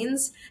it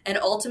means, and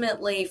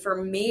ultimately, for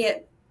me,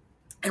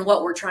 and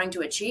what we're trying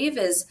to achieve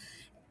is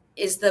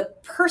the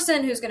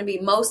person who's going to be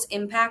most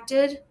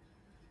impacted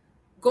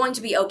going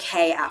to be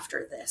okay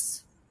after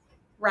this,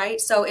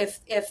 right? So if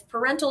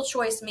parental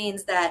choice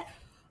means that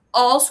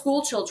all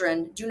school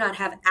children do not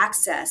have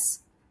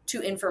access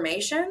to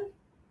information,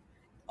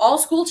 all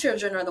school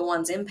children are the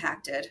ones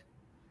impacted,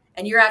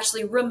 and you're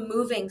actually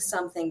removing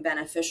something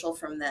beneficial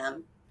from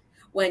them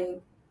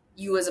when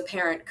you as a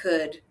parent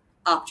could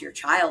opt your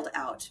child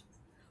out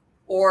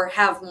or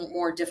have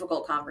more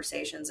difficult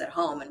conversations at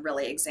home and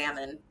really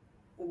examine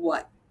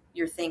what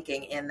you're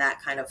thinking in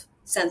that kind of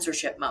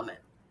censorship moment,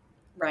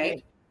 right?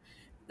 Right.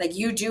 Like,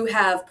 you do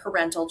have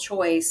parental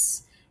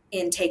choice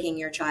in taking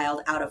your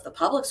child out of the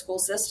public school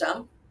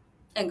system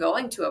and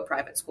going to a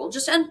private school,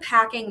 just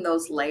unpacking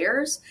those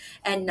layers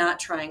and not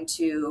trying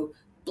to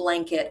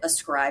blanket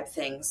ascribe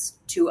things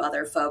to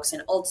other folks.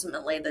 And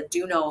ultimately, the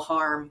do no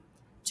harm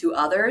to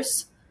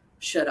others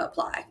should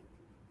apply.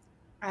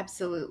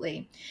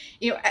 Absolutely.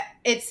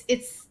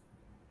 It's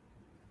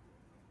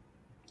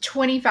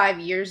 25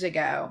 years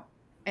ago,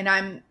 and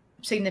I'm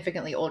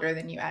significantly older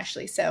than you,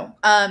 Ashley. So,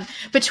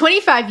 but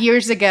 25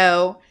 years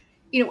ago,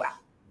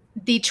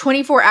 the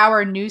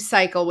 24-hour news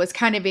cycle was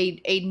kind of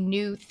a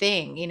new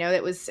thing.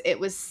 It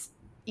was,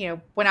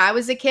 when I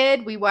was a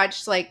kid, we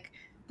watched like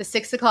the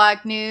 6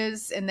 o'clock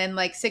news, and then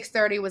like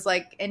 6:30 was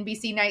like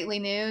NBC nightly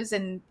news.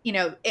 And,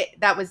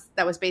 that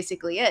was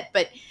basically it.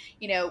 But,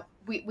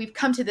 we've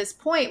come to this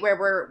point where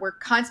we're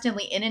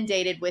constantly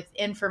inundated with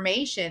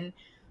information,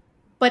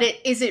 but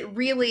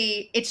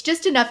it's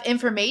just enough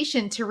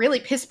information to really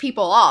piss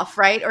people off,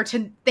 right? Or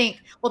to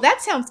think, well,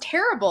 that sounds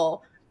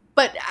terrible.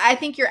 But I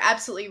think you're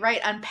absolutely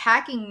right.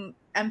 Unpacking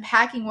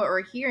what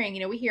we're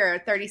hearing, we hear a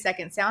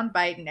 30-second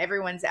soundbite and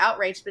everyone's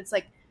outraged, but it's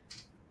like,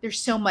 there's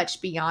so much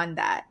beyond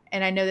that.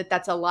 And I know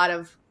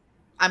that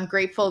I'm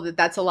grateful that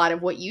that's a lot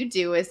of what you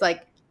do, is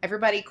like,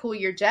 everybody cool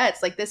your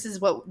jets. Like, this is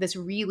what this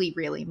really,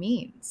 really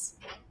means.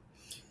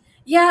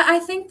 Yeah, I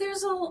think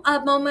there's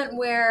a moment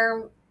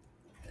where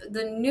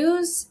the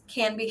news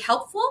can be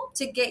helpful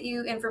to get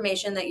you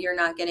information that you're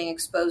not getting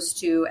exposed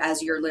to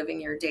as you're living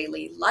your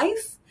daily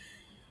life.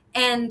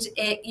 And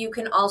you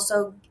can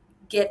also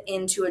get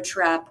into a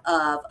trap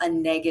of a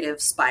negative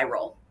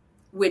spiral,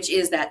 which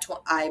is that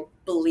I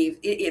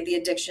believe the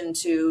addiction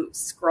to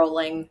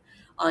scrolling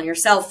on your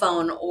cell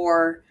phone,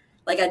 or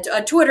like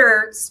a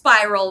Twitter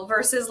spiral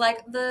versus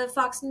like the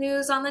Fox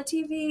News on the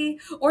TV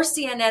or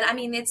CNN. I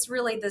mean, it's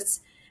really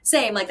this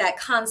same, like that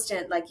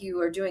constant, like you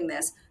are doing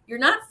this. You're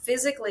not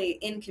physically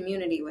in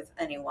community with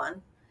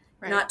anyone.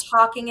 Right. You're not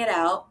talking it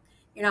out.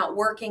 You're not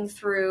working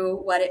through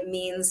what it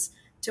means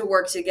to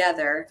work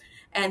together.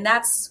 And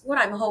that's what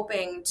I'm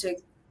hoping to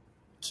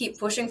keep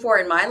pushing for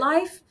in my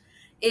life,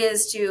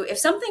 is to, if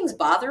something's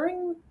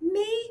bothering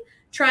me,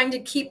 trying to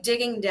keep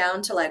digging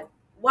down to like,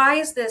 why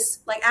is this,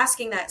 like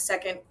asking that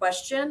second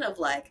question of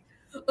like,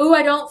 oh,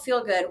 I don't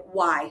feel good.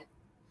 Why?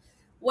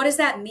 What does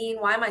that mean?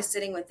 Why am I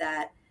sitting with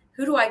that?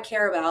 Who do I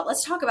care about?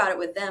 Let's talk about it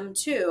with them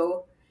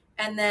too.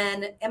 And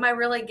then, am I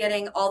really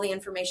getting all the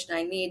information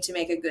I need to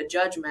make a good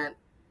judgment?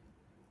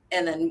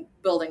 And then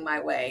building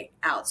my way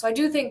out. So I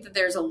do think that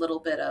there's a little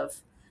bit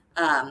of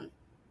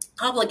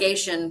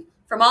obligation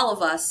from all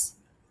of us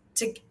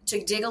to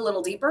dig a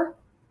little deeper,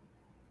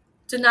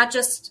 to not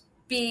just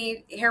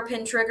be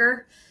hairpin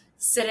trigger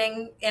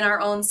sitting in our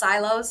own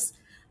silos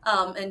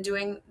and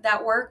doing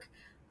that work.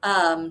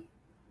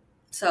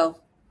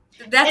 So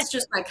that's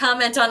just my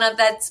comment on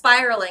that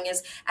spiraling.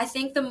 Is I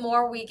think the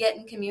more we get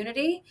in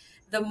community,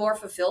 the more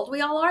fulfilled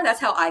we all are. That's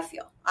how I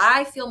feel.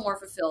 I feel more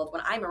fulfilled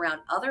when I'm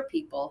around other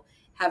people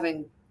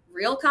having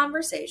real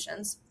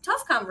conversations,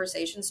 tough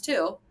conversations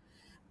too.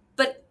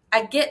 But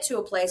I get to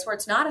a place where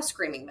it's not a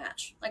screaming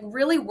match, like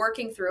really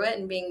working through it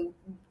and being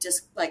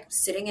just like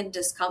sitting in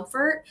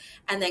discomfort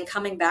and then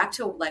coming back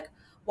to like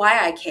why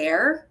I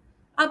care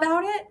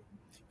about it.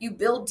 You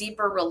build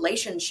deeper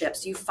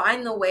relationships. You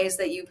find the ways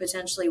that you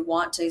potentially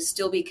want to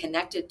still be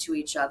connected to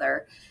each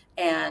other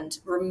and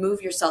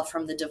remove yourself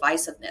from the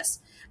divisiveness.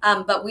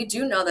 But we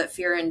do know that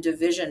fear and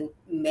division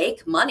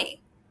make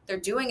money. They're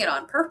doing it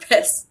on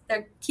purpose.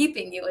 They're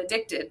keeping you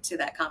addicted to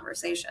that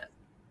conversation.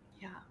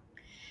 Yeah.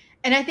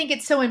 And I think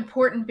it's so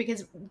important,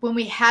 because when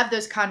we have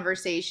those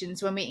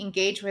conversations, when we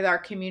engage with our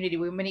community,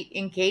 when we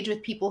engage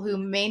with people who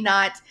may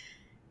not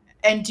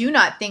and do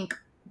not think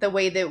the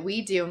way that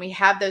we do, and we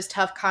have those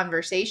tough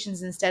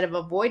conversations instead of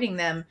avoiding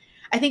them,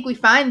 I think we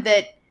find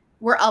that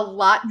we're a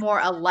lot more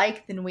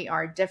alike than we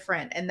are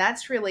different. And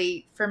that's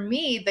really, for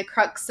me, the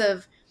crux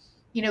of,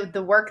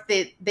 the work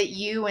that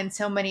you and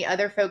so many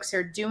other folks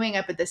are doing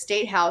up at the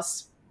State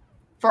House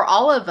for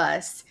all of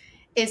us,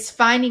 is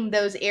finding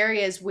those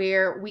areas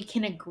where we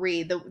can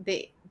agree,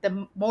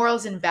 the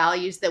morals and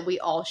values that we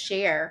all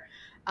share.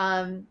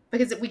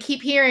 Because we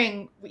keep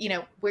hearing,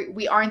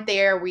 we aren't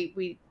there.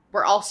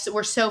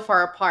 We're so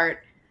far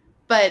apart.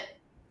 But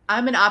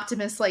I'm an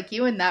optimist like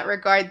you in that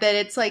regard, that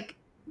it's like,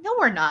 no,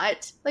 we're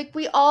not. Like,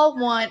 we all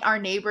want our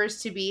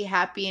neighbors to be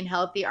happy and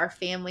healthy, our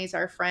families,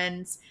 our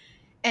friends.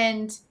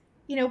 And,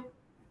 you know,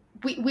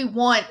 we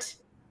want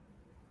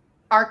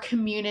our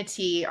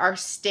community, our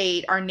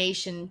state, our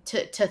nation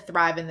to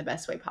thrive in the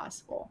best way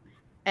possible.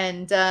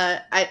 And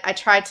I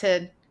try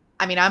to.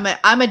 I mean,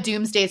 I'm a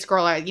doomsday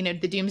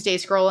scroller. The doomsday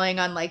scrolling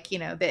on, like,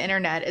 the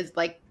internet is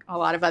like a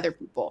lot of other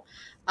people.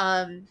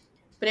 But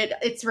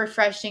it's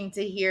refreshing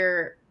to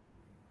hear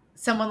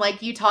someone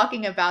like you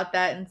talking about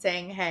that and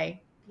saying,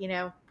 "Hey,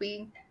 we're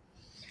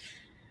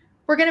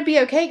gonna be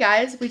okay,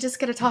 guys. We just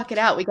got to talk it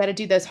out. We got to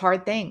do those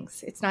hard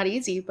things. It's not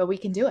easy, but we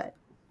can do it."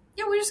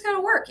 Yeah, we just got to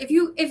work. If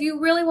you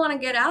really want to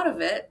get out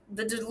of it,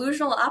 the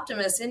delusional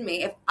optimist in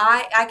me, if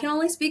I can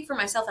only speak for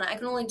myself, and I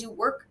can only do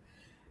work,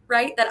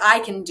 right, that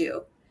I can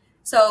do.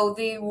 So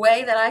the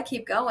way that I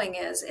keep going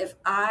is, if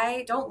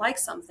I don't like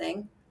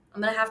something,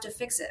 I'm going to have to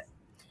fix it.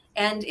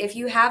 And if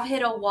you have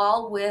hit a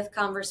wall with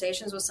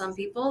conversations with some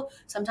people,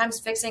 sometimes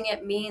fixing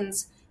it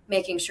means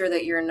making sure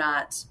that you're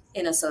not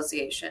in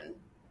association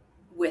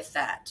with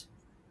that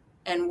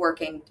and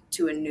working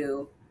to a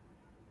new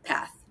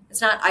path.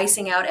 It's not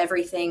icing out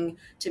everything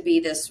to be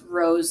this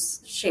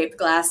rose-shaped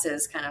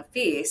glasses kind of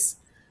piece,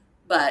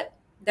 but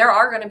there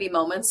are going to be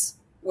moments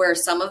where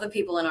some of the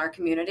people in our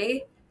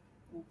community,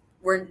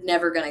 we're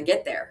never going to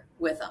get there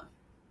with them,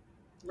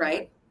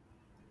 right?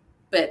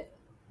 But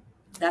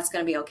that's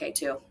going to be okay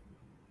too.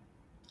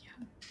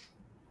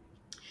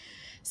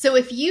 So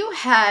if you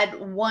had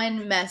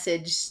one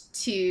message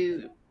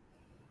to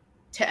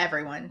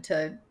everyone,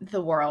 to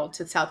the world,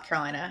 to South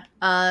Carolina,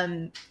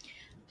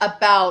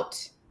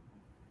 about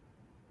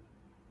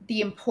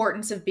the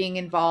importance of being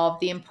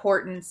involved, the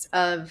importance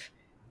of,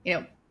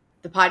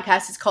 the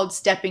podcast is called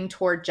Stepping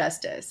Toward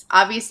Justice.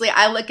 Obviously,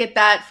 I look at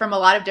that from a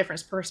lot of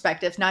different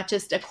perspectives, not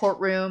just a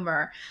courtroom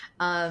or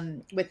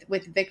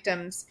with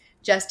victims.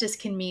 Justice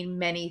can mean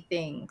many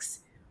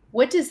things.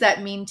 What does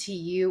that mean to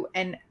you,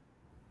 and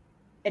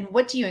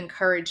what do you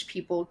encourage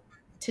people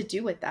to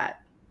do with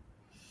that,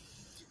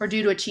 or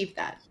do to achieve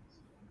that?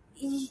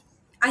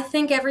 I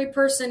think every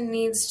person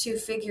needs to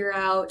figure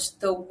out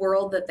the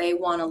world that they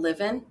want to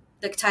live in,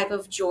 the type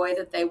of joy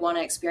that they want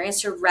to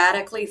experience, to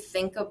radically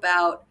think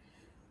about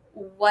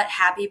what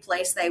happy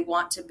place they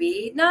want to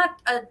be. Not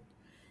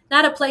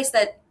a place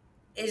that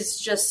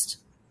is just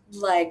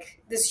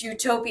like this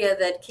utopia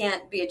that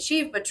can't be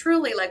achieved, but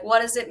truly, like,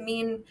 what does it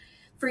mean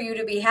for you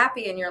to be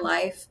happy in your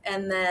life?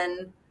 And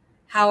then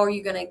how are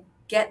you going to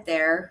get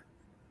there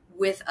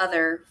with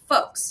other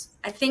folks?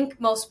 I think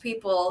most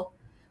people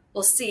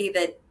will see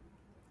that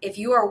if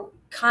you are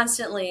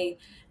constantly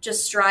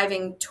just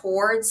striving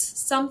towards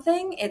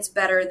something, it's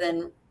better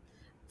than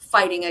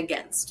fighting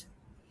against.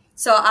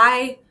 So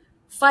I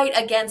fight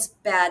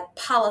against bad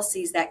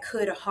policies that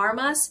could harm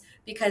us,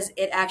 because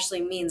it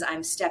actually means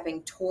I'm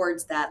stepping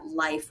towards that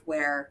life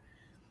where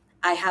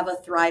I have a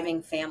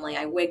thriving family.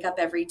 I wake up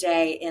every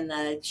day in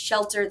the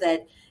shelter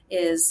that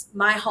is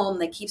my home,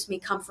 that keeps me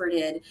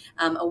comforted,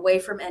 away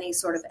from any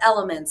sort of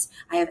elements.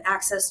 I have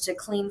access to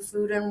clean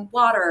food and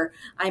water.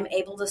 I'm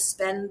able to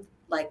spend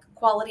like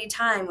quality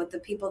time with the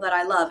people that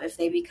I love. If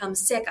they become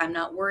sick, I'm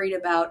not worried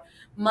about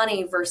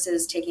money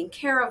versus taking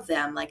care of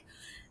them. Like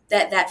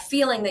that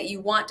feeling that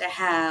you want to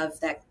have,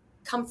 that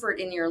comfort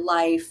in your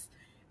life,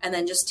 and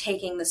then just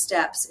taking the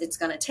steps it's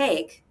going to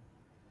take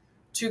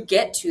to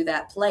get to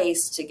that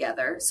place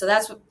together. So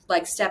that's what,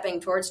 like,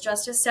 stepping towards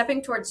justice.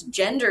 Stepping towards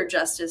gender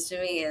justice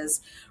to me is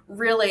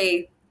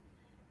really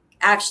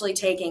actually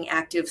taking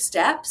active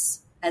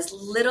steps, as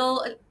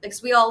little,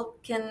 because we all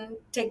can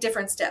take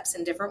different steps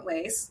in different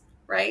ways,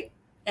 right?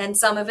 And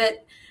some of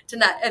it to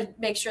not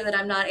make sure that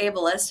I'm not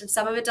ableist, and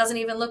some of it doesn't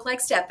even look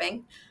like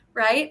stepping,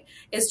 right?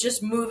 It's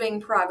just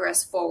moving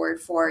progress forward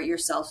for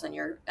yourselves and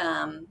your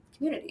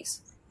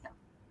communities.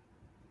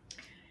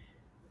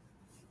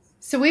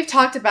 So we've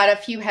talked about a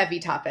few heavy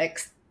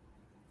topics.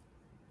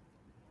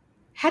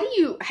 How do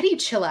you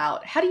chill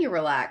out? How do you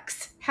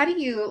relax? How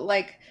do you,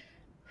 like,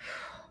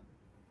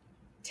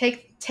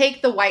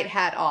 take the white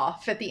hat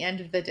off at the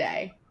end of the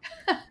day?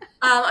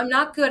 I'm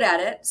not good at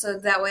it, so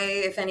that way,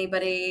 if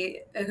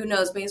anybody who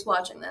knows me is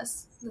watching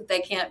this, they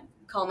can't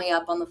call me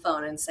up on the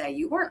phone and say,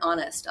 you weren't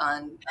honest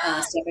on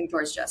stepping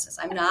towards justice.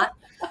 I'm not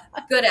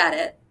good at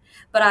it,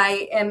 but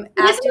I am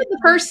active. Isn't it the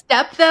first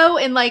step, though,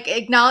 in, like,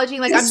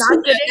 acknowledging, like, I'm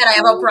not good at I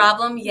have a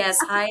problem? Yes,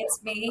 hi,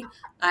 it's me.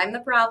 I'm the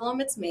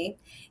problem. It's me.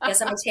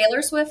 Yes, I'm a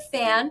Taylor Swift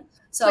fan,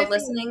 so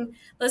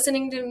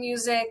listening to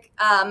music.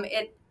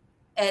 It,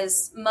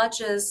 as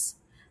much as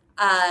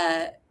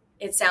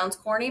it sounds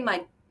corny,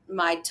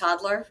 my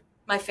toddler,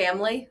 my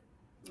family,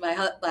 I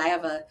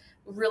have a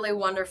really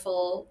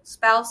wonderful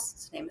spouse.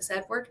 His name is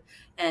Edward,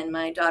 and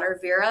my daughter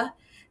Vera.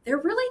 They're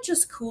really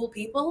just cool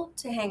people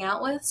to hang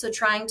out with. So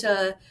trying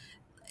to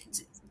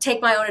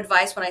take my own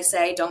advice when I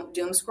say don't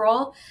doom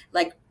scroll,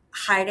 like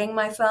hiding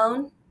my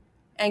phone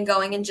and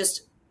going and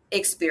just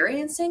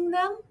experiencing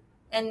them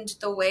and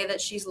the way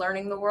that she's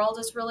learning the world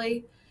is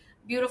really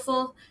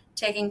beautiful.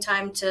 Taking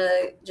time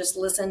to just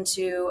listen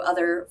to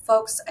other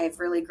folks. I have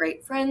really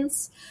great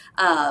friends.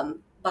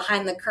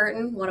 Behind the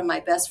curtain, one of my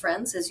best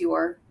friends is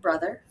your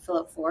brother,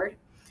 Philip Ford,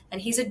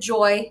 and he's a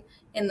joy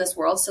in this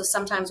world. So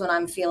sometimes when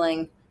I'm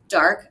feeling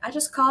dark, I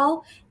just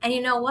call, and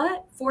you know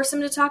what? Force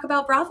him to talk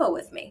about Bravo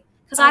with me,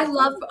 because I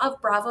love a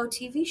Bravo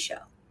TV show.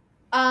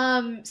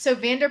 So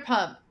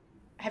Vanderpump,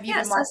 have you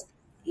been watching?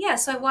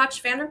 Yes, I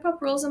watch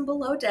Vanderpump Rules and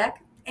Below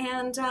Deck,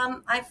 and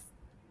I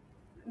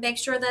make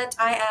sure that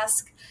I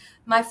ask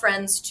my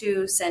friends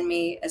to send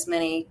me as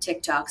many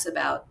TikToks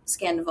about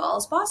Scandival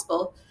as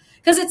possible,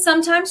 because it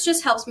sometimes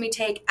just helps me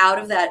take out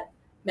of that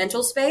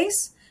mental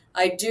space.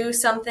 I do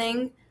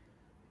something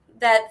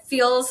that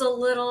feels a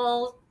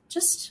little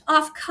just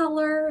off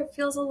color. It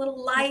feels a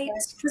little light,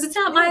 because it's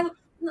not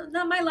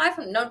my life.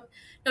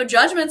 No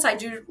judgments. I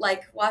do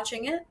like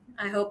watching it.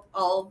 I hope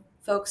all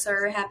folks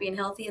are happy and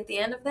healthy at the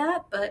end of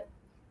that. But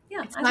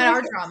yeah, it's not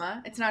our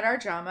drama. It's not our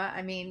drama.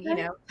 I mean, you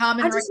know, Tom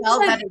and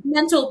Raquel. I just need a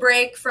mental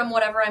break from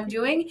whatever I'm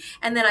doing,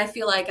 and then I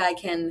feel like I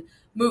can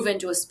move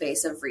into a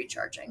space of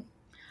recharging.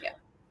 Yeah,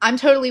 I'm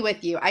totally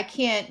with you. I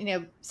can't. You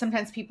know,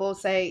 sometimes people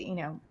say, you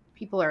know,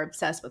 people are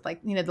obsessed with, like,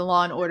 you know, the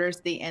Law and Orders,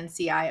 the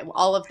NCI,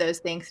 all of those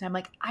things, and I'm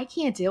like, I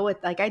can't deal with,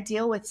 like, I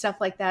deal with stuff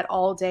like that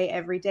all day,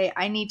 every day.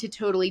 I need to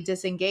totally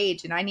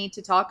disengage, and I need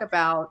to talk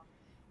about,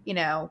 you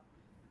know.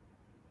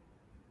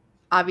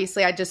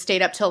 Obviously, I just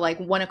stayed up till like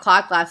 1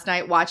 o'clock last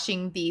night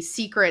watching the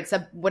secrets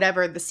of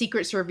whatever the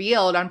secrets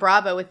revealed on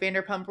Bravo with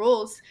Vanderpump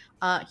Rules.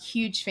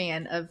 Huge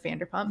fan of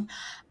Vanderpump.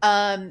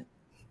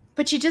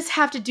 But you just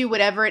have to do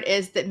whatever it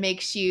is that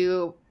makes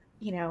you,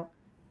 you know,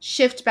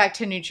 shift back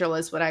to neutral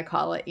is what I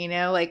call it. You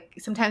know, like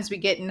sometimes we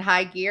get in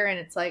high gear and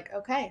it's like,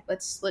 okay,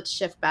 let's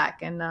shift back.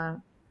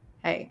 And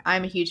hey,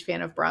 I'm a huge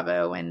fan of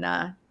Bravo and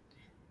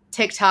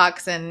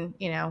TikToks and,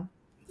 you know,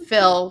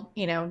 Phil,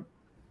 you know,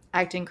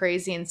 acting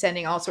crazy and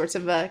sending all sorts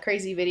of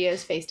crazy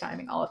videos,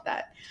 FaceTiming, all of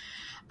that.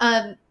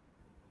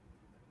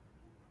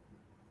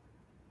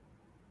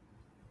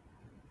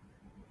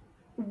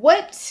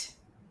 What,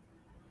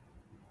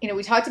 you know,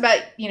 we talked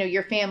about, you know,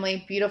 your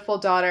family, beautiful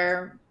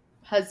daughter,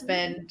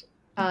 husband,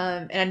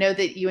 and I know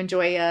that you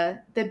enjoy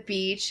the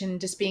beach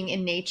and just being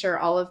in nature,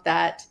 all of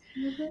that.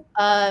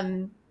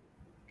 Mm-hmm.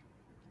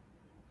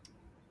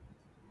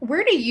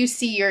 Where do you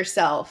see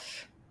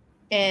yourself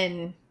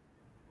in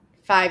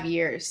 5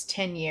 years,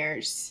 10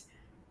 years?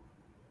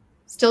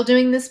 Still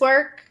doing this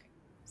work?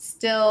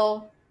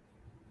 Still?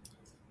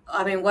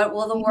 I mean, what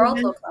will the world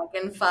look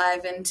like in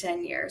 5 and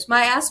 10 years?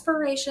 My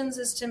aspirations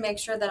is to make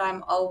sure that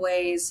I'm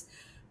always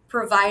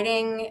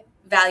providing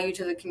value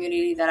to the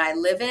community that I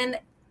live in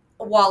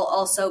while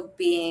also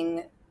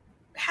being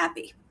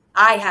happy.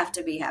 I have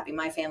to be happy.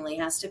 My family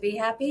has to be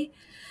happy.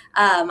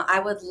 I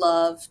would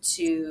love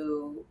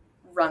to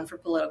run for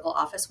political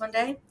office one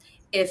day,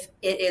 if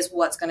it is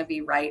what's going to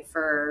be right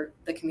for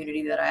the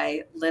community that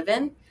I live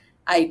in.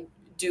 I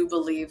do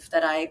believe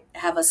that I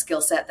have a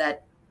skill set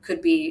that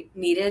could be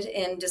needed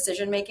in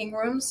decision-making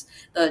rooms.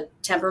 The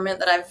temperament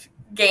that I've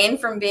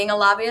gained from being a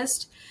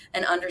lobbyist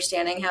and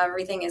understanding how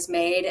everything is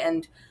made,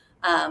 and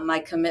my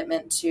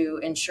commitment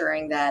to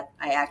ensuring that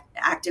I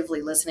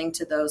actively listening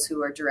to those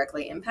who are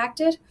directly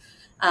impacted.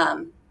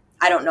 I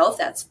don't know if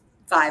that's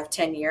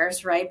 5-10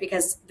 years, right?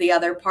 Because the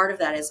other part of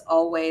that is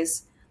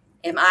always,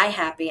 am I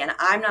happy? And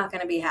I'm not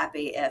going to be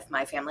happy if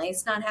my family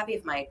is not happy,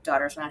 if my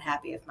daughter's not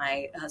happy, if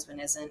my husband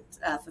isn't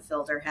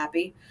fulfilled or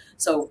happy.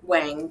 So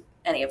weighing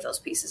any of those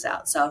pieces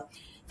out. So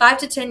 5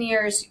 to 10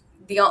 years,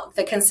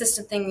 the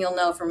consistent thing you'll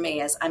know from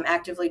me is I'm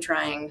actively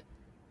trying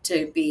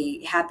to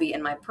be happy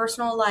in my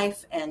personal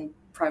life and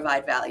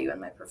provide value in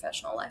my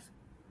professional life.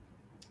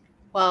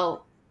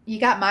 Well,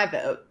 you got my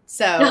vote.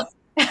 So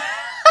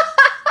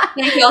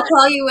thank you. I'll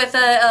call you with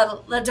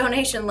a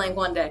donation link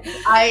one day.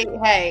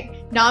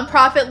 Hey,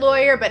 nonprofit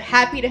lawyer, but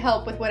happy to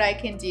help with what I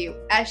can do.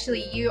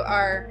 Ashley, you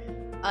are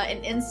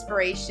an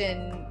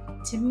inspiration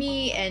to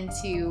me and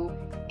to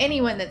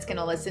anyone that's going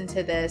to listen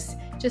to this.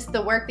 Just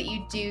the work that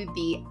you do,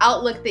 the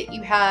outlook that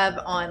you have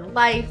on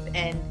life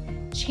and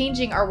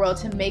changing our world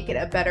to make it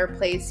a better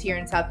place here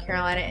in South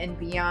Carolina and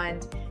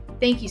beyond.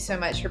 Thank you so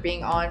much for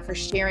being on, for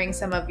sharing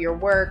some of your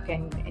work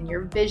and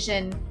your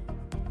vision.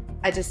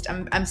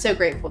 I'm so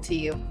grateful to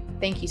you.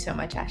 Thank you so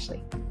much,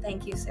 Ashley.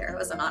 Thank you, Sarah. It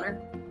was an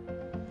honor.